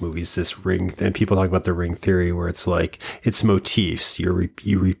Star Wars movies, this ring, and people talk about the ring theory where it's like, it's motifs. You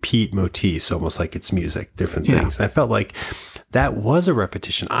repeat motifs, almost like it's music, different things. And I felt like that was a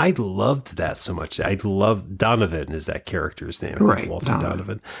repetition. I loved that so much. I loved Donovan is that character's name. Right. Walter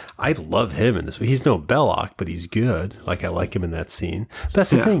Donovan. I love him in this. He's no Belloc, but he's good. Like I like him in that scene. But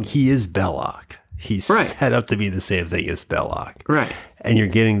that's the thing. He is Belloc. He's set up to be the same thing as Belloc. Right. And you're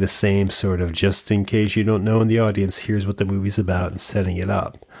getting the same sort of, just in case you don't know in the audience, here's what the movie's about and setting it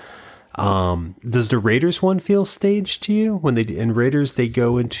up. Does the Raiders one feel staged to you? When in Raiders, they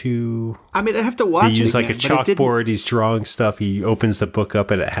go into... I mean, I have to watch it They use again, like a chalkboard. He's drawing stuff. He opens the book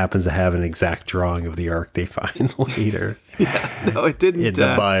up and it happens to have an exact drawing of the ark they find later. No, it didn't. In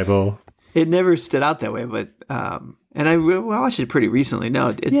the Bible. It never stood out that way, but... and I watched it pretty recently. No,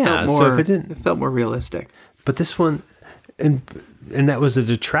 it felt more. So if it felt more realistic. But this one, and that was a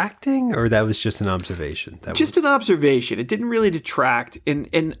detracting, or that was just an observation. An observation. It didn't really detract,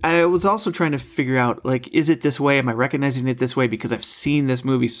 and I was also trying to figure out, like, is it this way? Am I recognizing it this way because I've seen this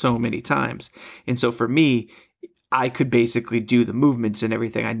movie so many times? And so for me, I could basically do the movements and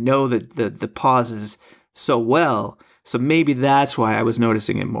everything. I know that the pauses so well, so maybe that's why I was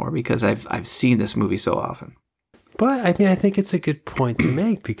noticing it more, because I've seen this movie so often. But I mean, I think it's a good point to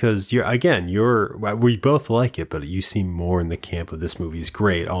make because we both like it, but you seem more in the camp of this movie's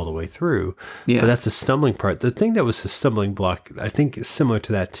great all the way through. Yeah. But that's a stumbling part. The thing that was a stumbling block, I think, is similar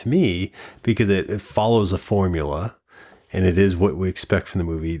to that to me because it follows a formula, and it is what we expect from the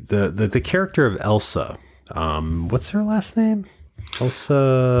movie. The character of Elsa, what's her last name?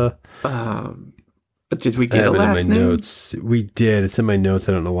 Elsa. Did we get a last name? Notes. We did. It's in my notes.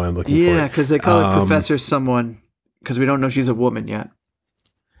 I don't know why I'm looking for it. Yeah, because they call it Professor someone. Because we don't know she's a woman yet.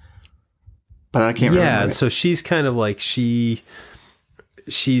 But I can't remember. Yeah, so she's kind of like she's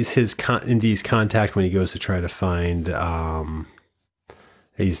his Indy's contact when he goes to try to find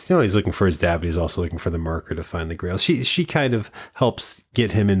he's looking for his dad, but he's also looking for the marker to find the Grail. She kind of helps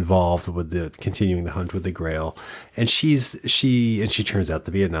get him involved with the continuing the hunt with the Grail. And she turns out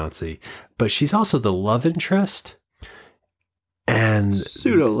to be a Nazi, but she's also the love interest. And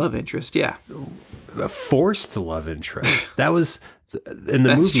pseudo love interest, yeah. A forced love interest. That was in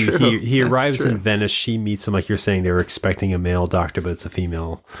the movie. True. He arrives in Venice. She meets him, like you're saying. They were expecting a male doctor, but it's a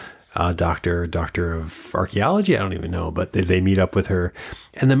female doctor of archaeology. I don't even know, but they meet up with her.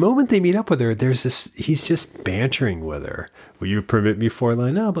 And the moment they meet up with her, there's this. He's just bantering with her. Will you permit me for a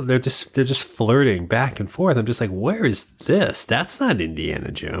line? No, but they're just flirting back and forth. I'm just like, where is this? That's not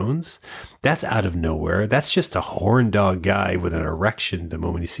Indiana Jones. That's out of nowhere. That's just a horn dog guy with an erection the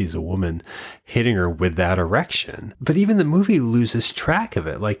moment he sees a woman hitting her with that erection. But even the movie loses track of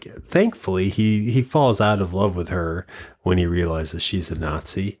it. Like, thankfully, he falls out of love with her when he realizes she's a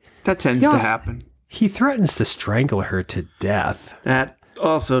Nazi. That tends to happen. He threatens to strangle her to death. That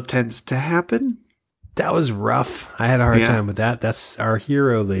also tends to happen. That was rough. I had a hard time with that. That's our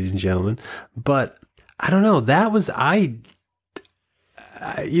hero, ladies and gentlemen. But I don't know. That was I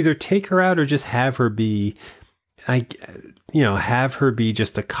either take her out or just have her be. have her be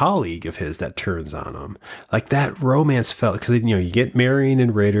just a colleague of his that turns on him. Like that romance felt, because, you get Marion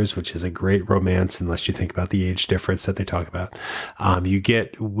in Raiders, which is a great romance, unless you think about the age difference that they talk about. You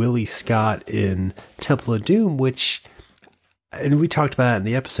get Willie Scott in Temple of Doom, which, and we talked about that in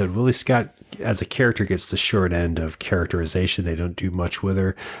the episode, Willie Scott as a character gets the short end of characterization. They don't do much with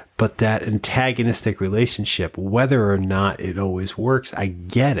her, but that antagonistic relationship, whether or not it always works, I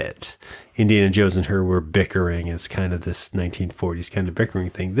get it. Indiana Jones and her were bickering. It's kind of this 1940s kind of bickering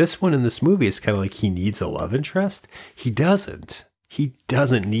thing. This one in this movie is kind of like he needs a love interest. He doesn't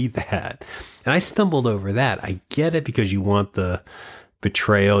need that. And I stumbled over that. I get it, because you want the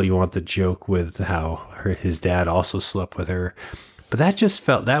betrayal. You want the joke with how his dad also slept with her. But that just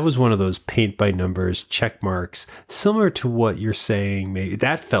felt, that was one of those paint by numbers check marks, similar to what you're saying. Maybe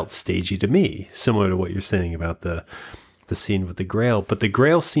that felt stagey to me, similar to what you're saying about the scene with the Grail. But the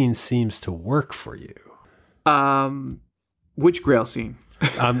Grail scene seems to work for you. Which Grail scene?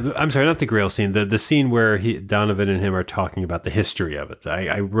 I'm sorry, not the Grail scene. The scene where Donovan and him are talking about the history of it.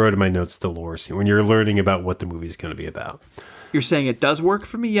 I wrote in my notes the lore scene, when you're learning about what the movie is going to be about. You're saying it does work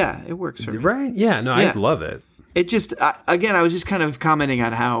for me? Yeah, it works for me. Right? Yeah, no, yeah. I love it. It just, again, I was just kind of commenting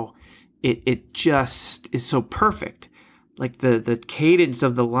on how it just is so perfect. Like the cadence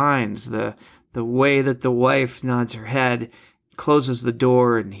of the lines, the way that the wife nods her head, closes the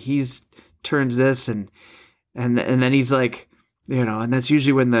door, and he's turns this, and then he's like, and that's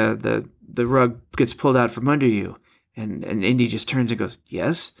usually when the rug gets pulled out from under you, and Indy just turns and goes,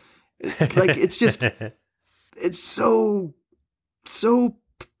 yes. Like, it's just, it's so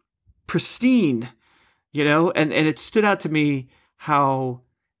pristine. And it stood out to me how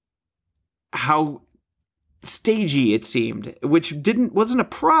stagey it seemed, which wasn't a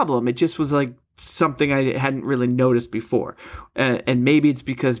problem. It just was like something I hadn't really noticed before. And maybe it's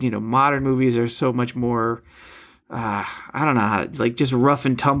because, modern movies are so much more, I don't know how to, like, just rough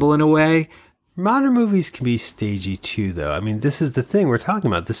and tumble in a way. Modern movies can be stagey too, though. I mean, this is the thing we're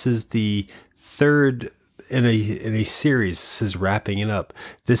talking about. This is the third in a series. This is wrapping it up.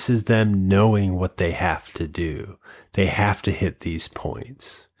 This is them knowing what they have to do. They have to hit these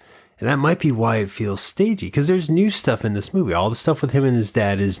points. And that might be why it feels stagey, because there's new stuff in this movie. All the stuff with him and his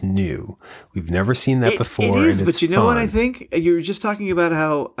dad is new. We've never seen that before. It is, and but you know what I think? You were just talking about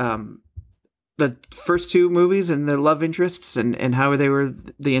how the first two movies and their love interests and how they were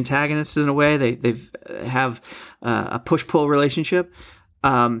the antagonists in a way. They have a push-pull relationship.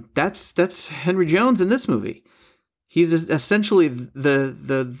 That's Henry Jones in this movie. He's essentially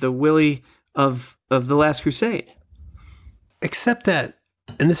the Willie of The Last Crusade. Except that,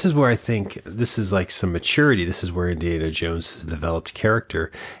 and this is where I think this is like some maturity. This is where Indiana Jones has developed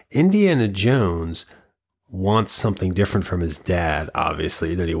character. Indiana Jones wants something different from his dad,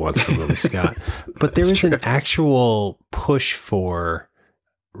 obviously, than he wants from Willie Scott. But there is an actual push for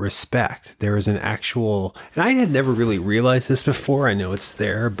respect. There is an actual, and I had never really realized this before. I know it's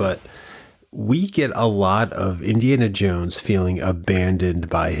there, but we get a lot of Indiana Jones feeling abandoned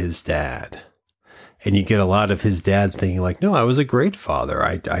by his dad. And you get a lot of his dad thinking like, no, I was a great father.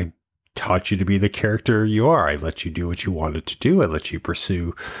 I taught you to be the character you are. I let you do what you wanted to do. I let you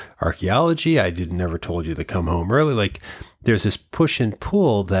pursue archaeology. I never told you to come home early. Like, there's this push and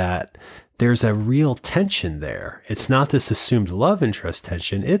pull that there's a real tension there. It's not this assumed love interest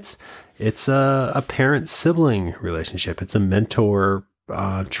tension. It's a parent-sibling relationship. It's a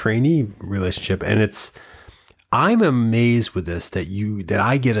mentor-trainee relationship. And I'm amazed with this that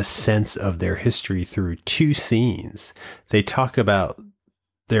I get a sense of their history through two scenes. They talk about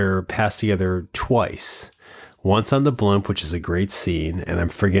their past together twice. Once on the blimp, which is a great scene, and I'm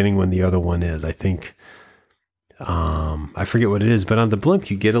forgetting when the other one is. I think I forget what it is, but on the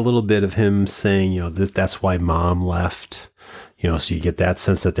blimp you get a little bit of him saying, that's why mom left. So you get that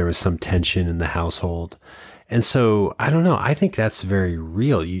sense that there was some tension in the household. And so, I don't know. I think that's very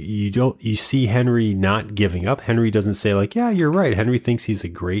real. You see Henry not giving up. Henry doesn't say like, yeah, you're right. Henry thinks he's a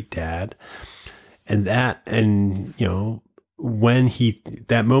great dad. And that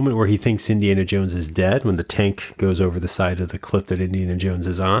moment where he thinks Indiana Jones is dead, when the tank goes over the side of the cliff that Indiana Jones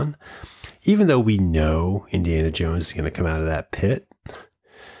is on, even though we know Indiana Jones is going to come out of that pit,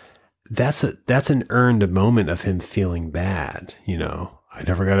 that's an earned moment of him feeling bad, I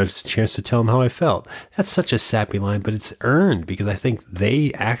never got a chance to tell him how I felt. That's such a sappy line, but it's earned because I think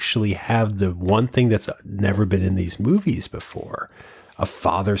they actually have the one thing that's never been in these movies before, a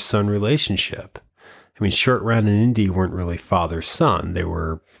father-son relationship. I mean, Short Round and Indy weren't really father-son. They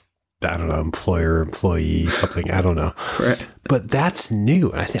were, I don't know, employer-employee, something, I don't know. Right. But that's new,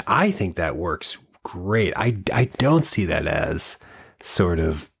 and I think that works great. I don't see that as sort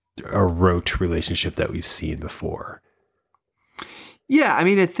of a rote relationship that we've seen before. Yeah, I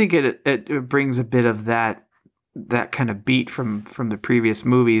mean, I think it brings a bit of that kind of beat from the previous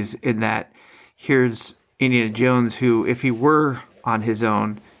movies in that here's Indiana Jones who, if he were on his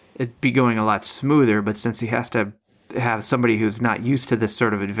own, it'd be going a lot smoother. But since he has to have somebody who's not used to this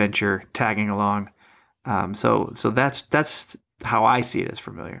sort of adventure tagging along, so that's how I see it as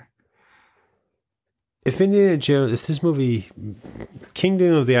familiar. If this movie,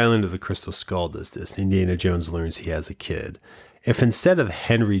 Kingdom of the Island of the Crystal Skull does this, Indiana Jones learns he has a kid. If instead of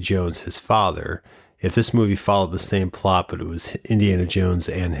Henry Jones, his father, if this movie followed the same plot, but it was Indiana Jones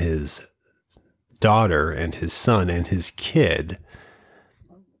and his daughter and his son and his kid,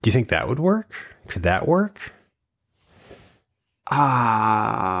 do you think that would work? Could that work?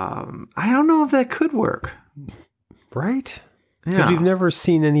 I don't know if that could work. Right? Because Yeah. we've never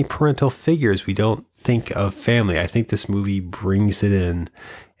seen any parental figures. We don't think of family. I think this movie brings it in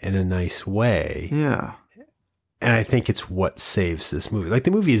a nice way. Yeah. And I think it's what saves this movie. Like, the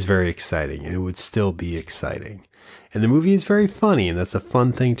movie is very exciting, and it would still be exciting. And the movie is very funny, and that's a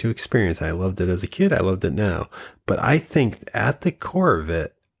fun thing to experience. I loved it as a kid. I loved it now. But I think at the core of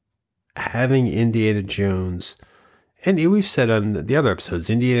it, having Indiana Jones, and we've said on the other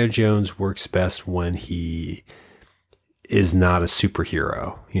episodes, Indiana Jones works best when he is not a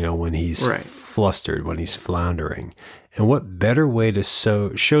superhero, when he's flustered, when he's floundering. And what better way to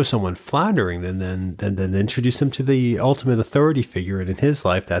show someone floundering than introduce them to the ultimate authority figure, and in his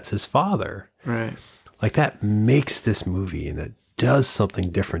life, that's his father. Right. Like, that makes this movie, and it does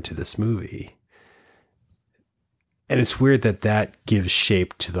something different to this movie. And it's weird that gives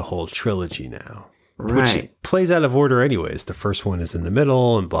shape to the whole trilogy now. Right. Which plays out of order anyways. The first one is in the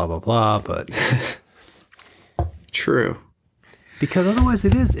middle and blah, blah, blah, but... True. Because otherwise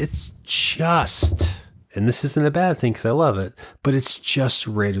it's just, and this isn't a bad thing because I love it, but it's just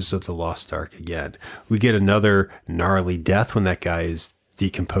Raiders of the Lost Ark again. We get another gnarly death when that guy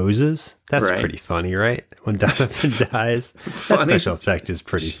decomposes. That's pretty funny, right? When Donovan dies. That special effect is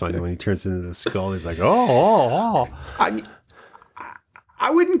pretty funny when he turns into the skull. He's like, oh. I mean, I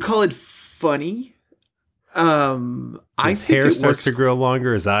wouldn't call it funny. His hair starts to grow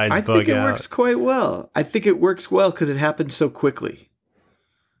longer. His eyes bug out. I think it works quite well. I think it works well because it happens so quickly.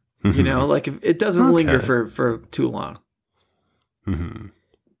 Mm-hmm. Like it doesn't linger for too long. Mm-hmm.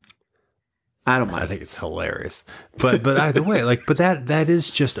 I don't mind. I think it's hilarious. But either way, but that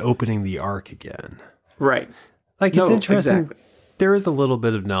is just opening the arc again. Right. Like, it's interesting. Exactly. There is a little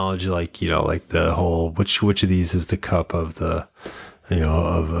bit of knowledge, like the whole which of these is the cup of the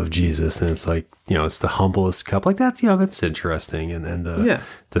of Jesus, and it's like, it's the humblest cup. Like, that's that's interesting. And then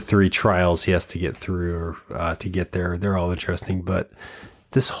the three trials he has to get through to get there, they're all interesting. But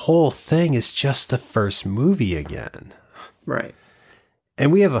this whole thing is just the first movie again. Right. And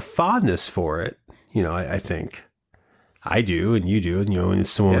we have a fondness for it. I think I do, and you do. And, when it's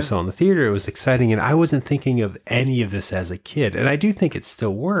someone we saw in the theater, it was exciting. And I wasn't thinking of any of this as a kid. And I do think it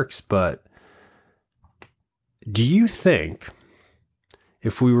still works. But do you think,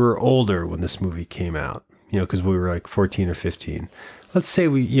 if we were older when this movie came out, because we were like 14 or 15, let's say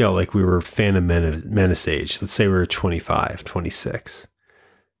we were Phantom Menace age. Let's say we were 25, 26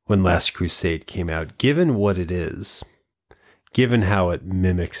 when Last Crusade came out. Given what it is, given how it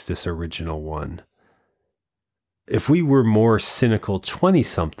mimics this original one, if we were more cynical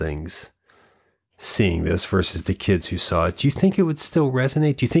 20-somethings seeing this versus the kids who saw it, do you think it would still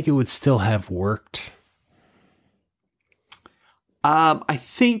resonate? Do you think it would still have worked? I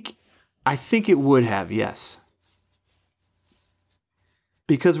think it would have, yes.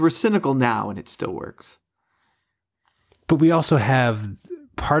 Because we're cynical now and it still works. But we also have,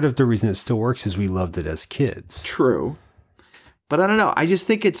 part of the reason it still works is we loved it as kids. True. But I don't know. I just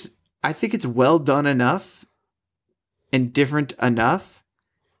think it's well done enough and different enough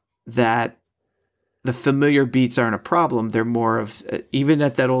that the familiar beats aren't a problem. They're more of, even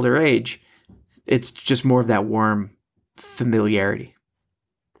at that older age, it's just more of that warm familiarity.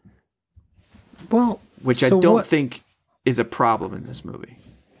 Well, which I don't think is a problem in this movie.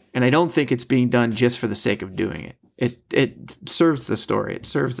 And I don't think it's being done just for the sake of doing it. It serves the story. It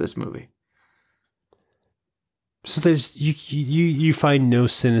serves this movie. So there's you find no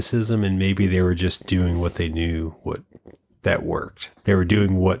cynicism, and maybe they were just doing what they knew that worked. They were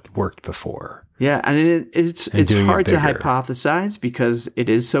doing what worked before. Yeah, and it's hard to hypothesize because it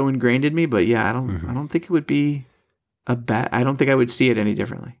is so ingrained in me. But yeah, I don't think it would be I don't think I would see it any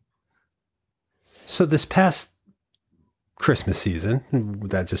differently. So this past Christmas season,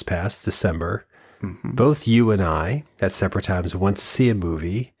 that just passed, December, both you and I, at separate times, went to see a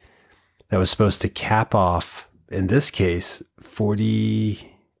movie that was supposed to cap off, in this case,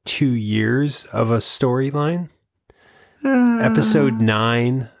 42 years of a storyline. Episode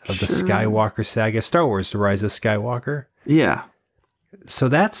 9 of the Skywalker saga, Star Wars: The Rise of Skywalker. Yeah. So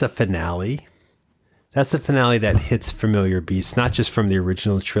that's a finale. That's a finale that hits familiar beats, not just from the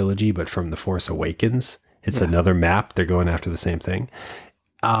original trilogy, but from The Force Awakens. It's another map. They're going after the same thing.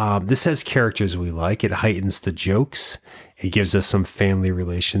 This has characters we like. It heightens the jokes. It gives us some family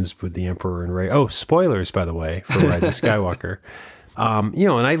relations with the Emperor and Rey. Oh, spoilers, by the way, for Rise of Skywalker.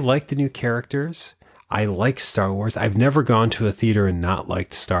 And I like the new characters. I like Star Wars. I've never gone to a theater and not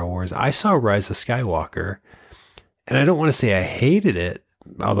liked Star Wars. I saw Rise of Skywalker, and I don't want to say I hated it,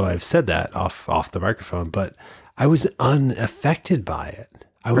 although I've said that off the microphone, but I was unaffected by it.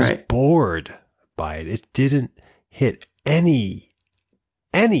 I was bored by it. It didn't hit any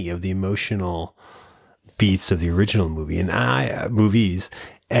of the emotional beats of the original movie and movies.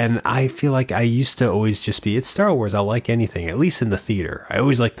 And I feel like I used to always just be, it's Star Wars. I'll like anything, at least in the theater. I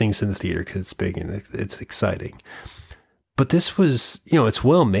always like things in the theater because it's big and it's exciting. But this was, it's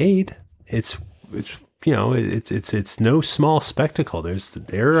well made. It's no small spectacle.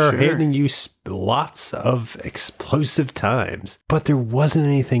 They're handing you lots of explosive times, but there wasn't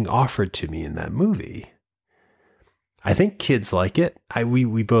anything offered to me in that movie. I think kids like it.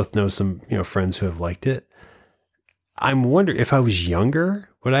 We both know some friends who have liked it. I'm wondering if I was younger,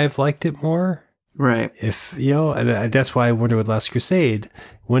 would I have liked it more? Right. If and that's why I wonder with Last Crusade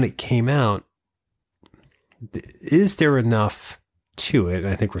when it came out. Is there enough to it? And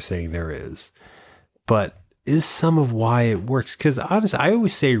I think we're saying there is. But is some of why it works? Because honestly, I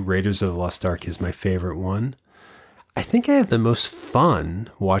always say Raiders of the Lost Ark is my favorite one. I think I have the most fun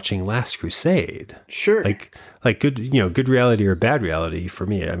watching Last Crusade. Sure. Like good reality or bad reality for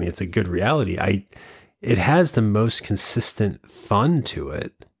me. I mean, it's a good reality. It has the most consistent fun to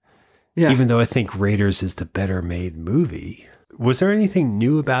it. Yeah. Even though I think Raiders is the better made movie. Was there anything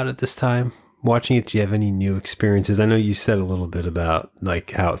new about it this time? Watching it, do you have any new experiences? I know you said a little bit about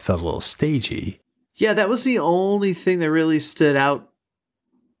like how it felt a little stagey. Yeah, that was the only thing that really stood out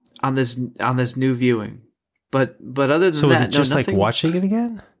on this new viewing. But other than that, so is it just like watching it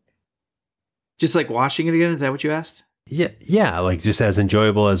again? Just like watching it again? Is that what you asked? Yeah, like just as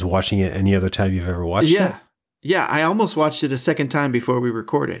enjoyable as watching it any other time you've ever watched it? Yeah, I almost watched it a second time before we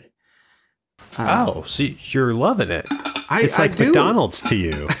recorded. So you're loving it. It's like McDonald's to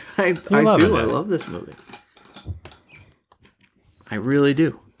you. I do. I love this movie. I really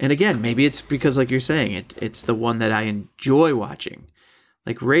do. And again, maybe it's because, like you're saying, it's the one that I enjoy watching.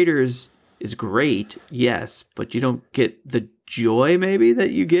 Like Raiders is great, yes, but you don't get the joy maybe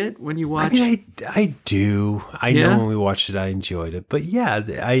that you get when you watch. I mean, I do. I know when we watched it, I enjoyed it. But yeah,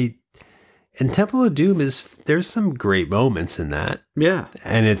 and Temple of Doom there's some great moments in that. Yeah.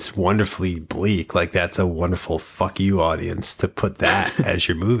 And it's wonderfully bleak. Like that's a wonderful fuck you audience to put that as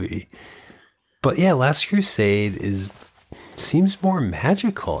your movie. But yeah, Last Crusade seems more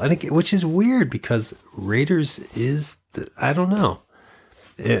magical, and which is weird because Raiders is I don't know.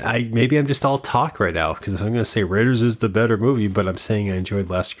 Maybe I'm just all talk right now because I'm going to say Raiders is the better movie, but I'm saying I enjoyed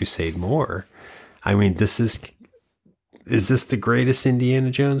Last Crusade more. I mean, is this the greatest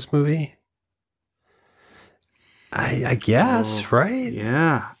Indiana Jones movie? I guess, right?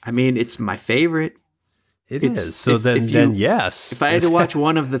 Yeah. I mean, it's my favorite. It is. So then yes. If I had to watch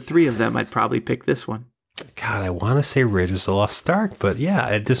one of the three of them, I'd probably pick this one. God, I want to say Raiders of the Lost Ark, but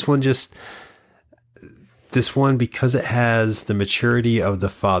yeah, this one, because it has the maturity of the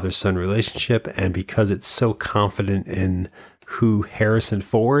father-son relationship and because it's so confident in who Harrison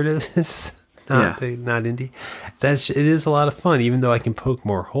Ford is, not Indy, it is a lot of fun, even though I can poke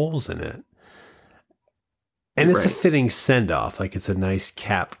more holes in it. And it's a fitting send-off, like it's a nice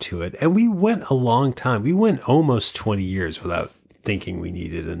cap to it. And we went a long time. We went almost 20 years without thinking we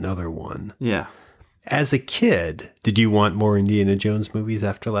needed another one. Yeah. As a kid, did you want more Indiana Jones movies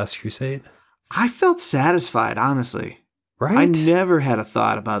after Last Crusade? I felt satisfied, honestly. Right? I never had a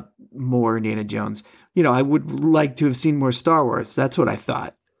thought about more Indiana Jones. I would like to have seen more Star Wars. That's what I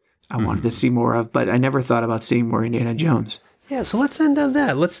thought I wanted to see more of, but I never thought about seeing more Indiana Jones. Yeah, so let's end on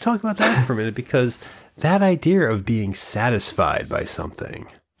that. Let's talk about that for a minute, because that idea of being satisfied by something,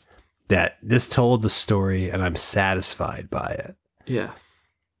 that this told the story and I'm satisfied by it. Yeah.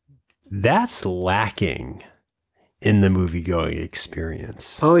 That's lacking in the movie-going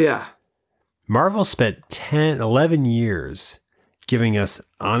experience. Oh, yeah. Marvel spent 11 years giving us,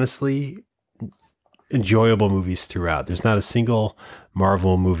 honestly, enjoyable movies throughout. There's not a single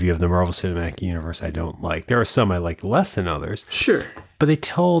Marvel movie of the Marvel Cinematic Universe I don't like. There are some I like less than others. Sure. But they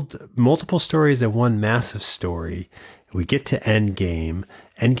told multiple stories in one massive story We get to Endgame.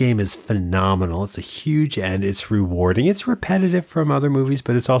 Endgame is phenomenal. It's a huge end. It's rewarding. It's repetitive from other movies,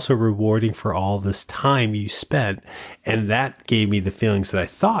 but it's also rewarding for all this time you spent. And that gave me the feelings that I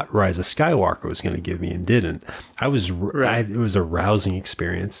thought Rise of Skywalker was going to give me and didn't. It was a rousing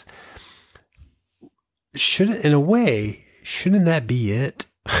experience. In a way, shouldn't that be it?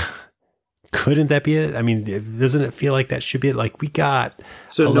 Couldn't that be it? I mean, doesn't it feel like that should be it? Like we got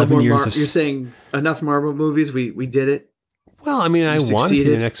 11 years of... You're saying enough Marvel movies, we did it? Well, I mean, I want to see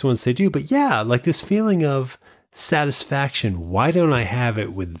the next ones they do, but yeah, like this feeling of satisfaction. Why don't I have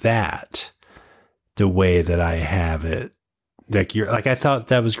it with that the way that I have it? Like I thought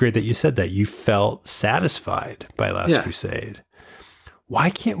that was great that you said that you felt satisfied by Last Crusade. Why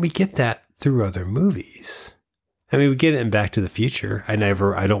can't we get that through other movies? I mean, we get it in Back to the Future. I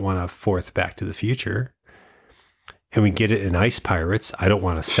don't want a fourth Back to the Future. And we get it in Ice Pirates. I don't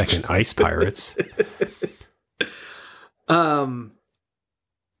want a second Ice Pirates. I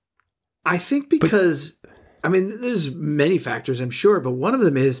think because, there's many factors, I'm sure, but one of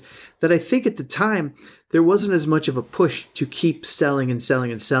them is that I think at the time there wasn't as much of a push to keep selling and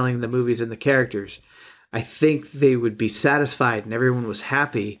selling and selling the movies and the characters. I think they would be satisfied and everyone was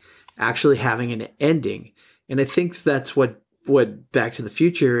happy actually having an ending. And I think that's what Back to the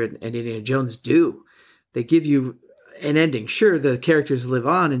Future and Indiana Jones do. They give you an ending. Sure, the characters live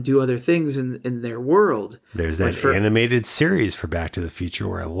on and do other things in their world. There's that animated series for Back to the Future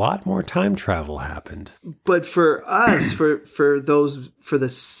where a lot more time travel happened. But for us, for the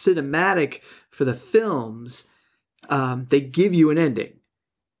cinematic, for the films, they give you an ending.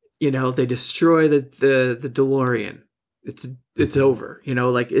 They destroy the DeLorean. It's over,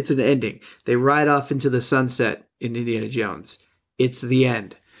 like it's an ending. They ride off into the sunset in Indiana Jones. It's the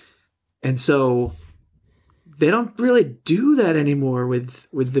end. And so they don't really do that anymore with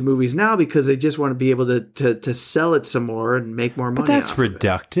the movies now because they just want to be able to sell it some more and make more money. But that's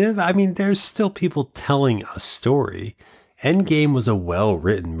reductive. I mean, there's still people telling a story. Endgame was a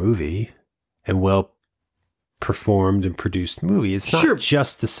well-written movie and well-performed and produced movie. It's not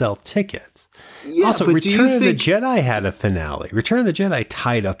just to sell tickets. Yeah, also, Return of the Jedi had a finale. Return of the Jedi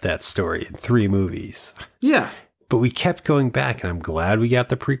tied up that story in 3 movies. Yeah. But we kept going back, and I'm glad we got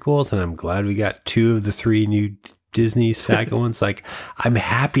the prequels, and I'm glad we got 2 of the 3 new Disney saga ones. Like, I'm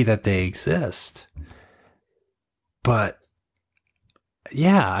happy that they exist. But,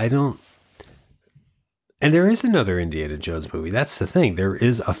 yeah, I don't... And there is another Indiana Jones movie. That's the thing. There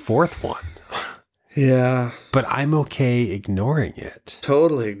is a 4th one. Yeah. But I'm okay ignoring it.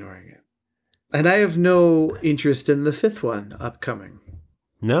 Totally ignoring it. And I have no interest in the 5th one upcoming.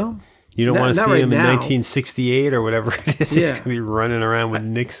 No? You don't want to see him in 1968 or whatever it is. Yeah. He's going to be running around with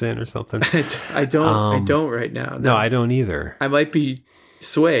Nixon or something. I don't right now. No, I don't either. I might be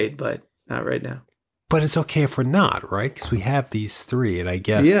swayed, but not right now. But it's okay if we're not, right? Because we have these 3. And I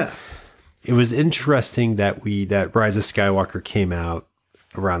guess it was interesting that Rise of Skywalker came out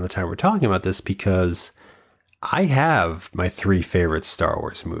around the time we're talking about this because I have my 3 favorite Star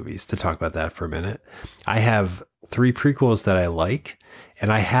Wars movies. To talk about that for a minute, I have 3 prequels that I like,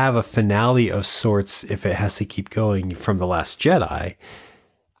 and I have a finale of sorts, if it has to keep going, from The Last Jedi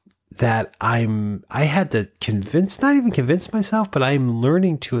that I had to not even convince myself, but I'm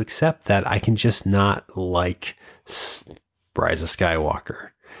learning to accept that I can just not like Rise of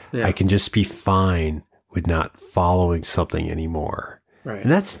Skywalker. Yeah. I can just be fine with not following something anymore. Right.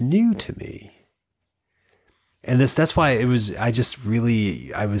 And that's new to me. And that's why I was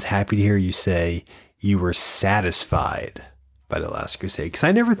happy to hear you say you were satisfied by The Last Crusade. Because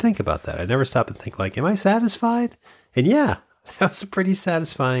I never think about that. I never stop and think like, am I satisfied? And yeah, that was a pretty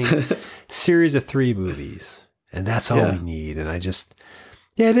satisfying series of 3 movies. And that's all we need. And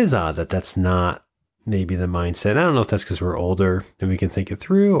it is odd that that's not maybe the mindset. I don't know if that's because we're older and we can think it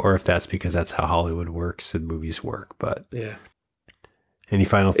through, or if that's because that's how Hollywood works and movies work. But yeah. Any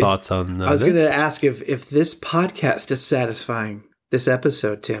final thoughts on I was going to ask if this podcast is satisfying, this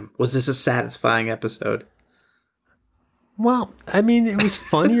episode, Tim. Was this a satisfying episode? Well, I mean, it was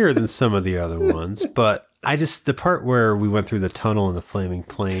funnier than some of the other ones, but the part where we went through the tunnel in the flaming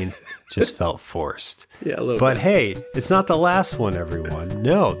plane just felt forced. Yeah, a little but bit. Hey, it's not the last one, everyone.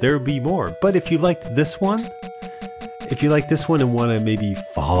 No, there will be more. But if you liked this one, and want to maybe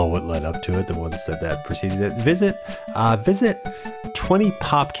follow what led up to it, the ones that preceded it, visit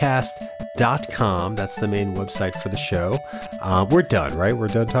 20popcast.com. That's the main website for the show. We're done, right? We're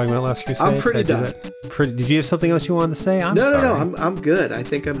done talking about Last Crusade? I'm pretty done. Did you have something else you wanted to say? I'm sorry. No. I'm good. I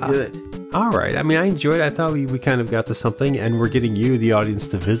think I'm good. All right. I mean, I enjoyed it. I thought we kind of got to something, and we're getting you, the audience,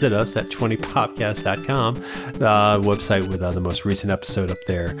 to visit us at 20popcast.com, website with the most recent episode up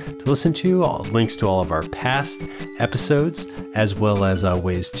there to listen to, links to all of our past episodes, as well as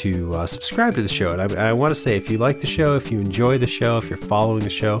ways to subscribe to the show. And I want to say, if you like the show, if you enjoy the show, if you're following the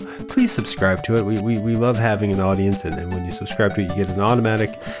show, please subscribe to it. We love having an audience, and when you subscribe to it, you get an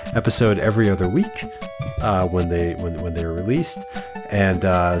automatic episode every other week when they're released. And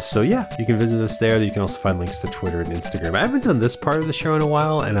so, yeah, you can visit us there. You can also find links to Twitter and Instagram. I haven't done this part of the show in a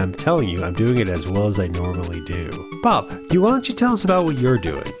while, and I'm telling you, I'm doing it as well as I normally do. Bob, why don't you tell us about what you're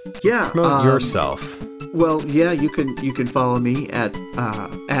doing? Yeah. Promote yourself. Well, yeah, you can follow me at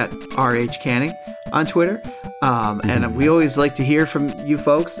RH Canning on Twitter. And we always like to hear from you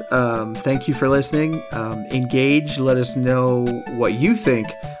folks. Thank you for listening. Engage. Let us know what you think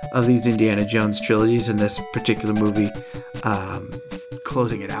of these Indiana Jones trilogies and this particular movie,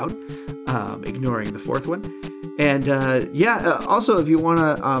 closing it out, ignoring the fourth one. And also, if you want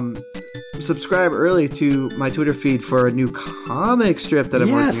to subscribe early to my Twitter feed for a new comic strip that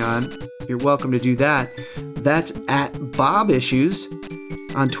I'm working on, you're welcome to do that. That's at Bob Issues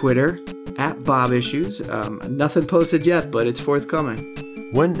on Twitter, at Bob Issues. Nothing posted yet, but it's forthcoming.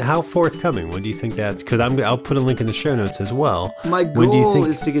 How forthcoming? When do you think that's? Because I'll put a link in the show notes as well. My goal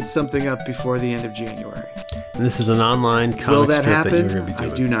is to get something up before the end of January. And this is an online comic strip that you're going to be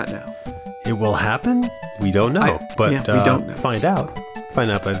doing. I do not know. It will happen? We don't know. We don't know. Find out. Find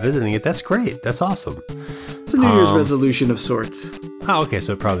out by visiting it. That's great. That's awesome. It's a New Year's resolution of sorts. Oh, okay,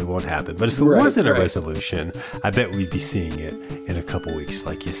 so it probably won't happen. But if it wasn't a resolution, I bet we'd be seeing it in a couple weeks,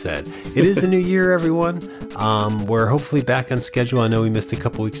 like you said. It is the new year, everyone. We're hopefully back on schedule. I know we missed a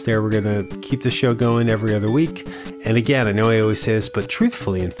couple weeks there. We're going to keep the show going every other week. And again, I know I always say this, but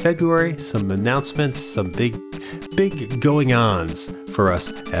truthfully, in February, some announcements, some big going-ons for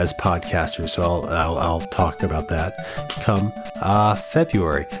us as podcasters. So I'll talk about that come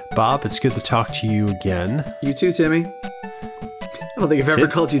February. Bob, it's good to talk to you again. You too, Timmy. I don't think I've ever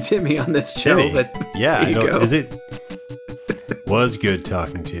called you Timmy on this show, Timmy. but yeah, there you go. Was good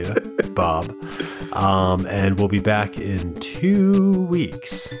talking to you, Bob. And we'll be back in 2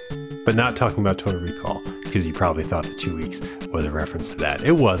 weeks, but not talking about Total Recall, because you probably thought the 2 weeks was a reference to that.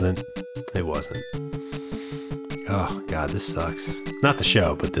 It wasn't. Oh, God, this sucks. Not the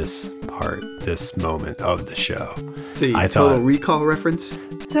show, but this moment of the show. The Total Recall reference?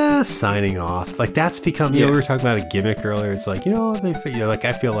 Signing off. Like, that's become, we were talking about a gimmick earlier. It's like,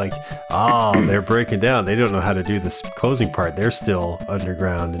 I feel like, they're breaking down. They don't know how to do this closing part. They're still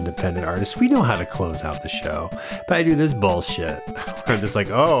underground independent artists. We know how to close out the show. But I do this bullshit. I'm just like,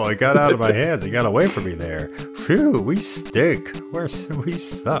 it got out of my hands. It got away from me there. Phew, we stink. We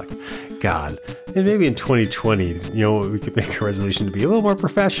suck. God. And maybe in 2020, we could make a resolution to be a little more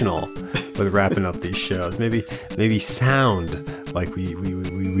professional with wrapping up these shows. Maybe sound like we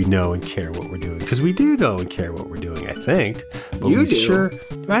know and care what we're doing, because we do know and care what we're doing, I think. But you do. Sure,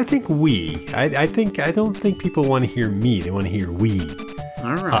 I think we. I don't think people want to hear me. They want to hear we.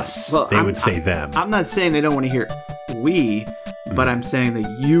 All right. Us. Well, they would say them. I'm not saying they don't want to hear we, but I'm saying that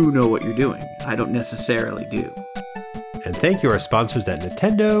you know what you're doing. I don't necessarily do. And thank you, our sponsors at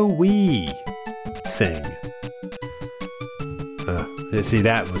Nintendo Wii. Sing. See,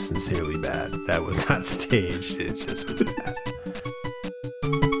 that was sincerely bad. That was not staged. It just was bad.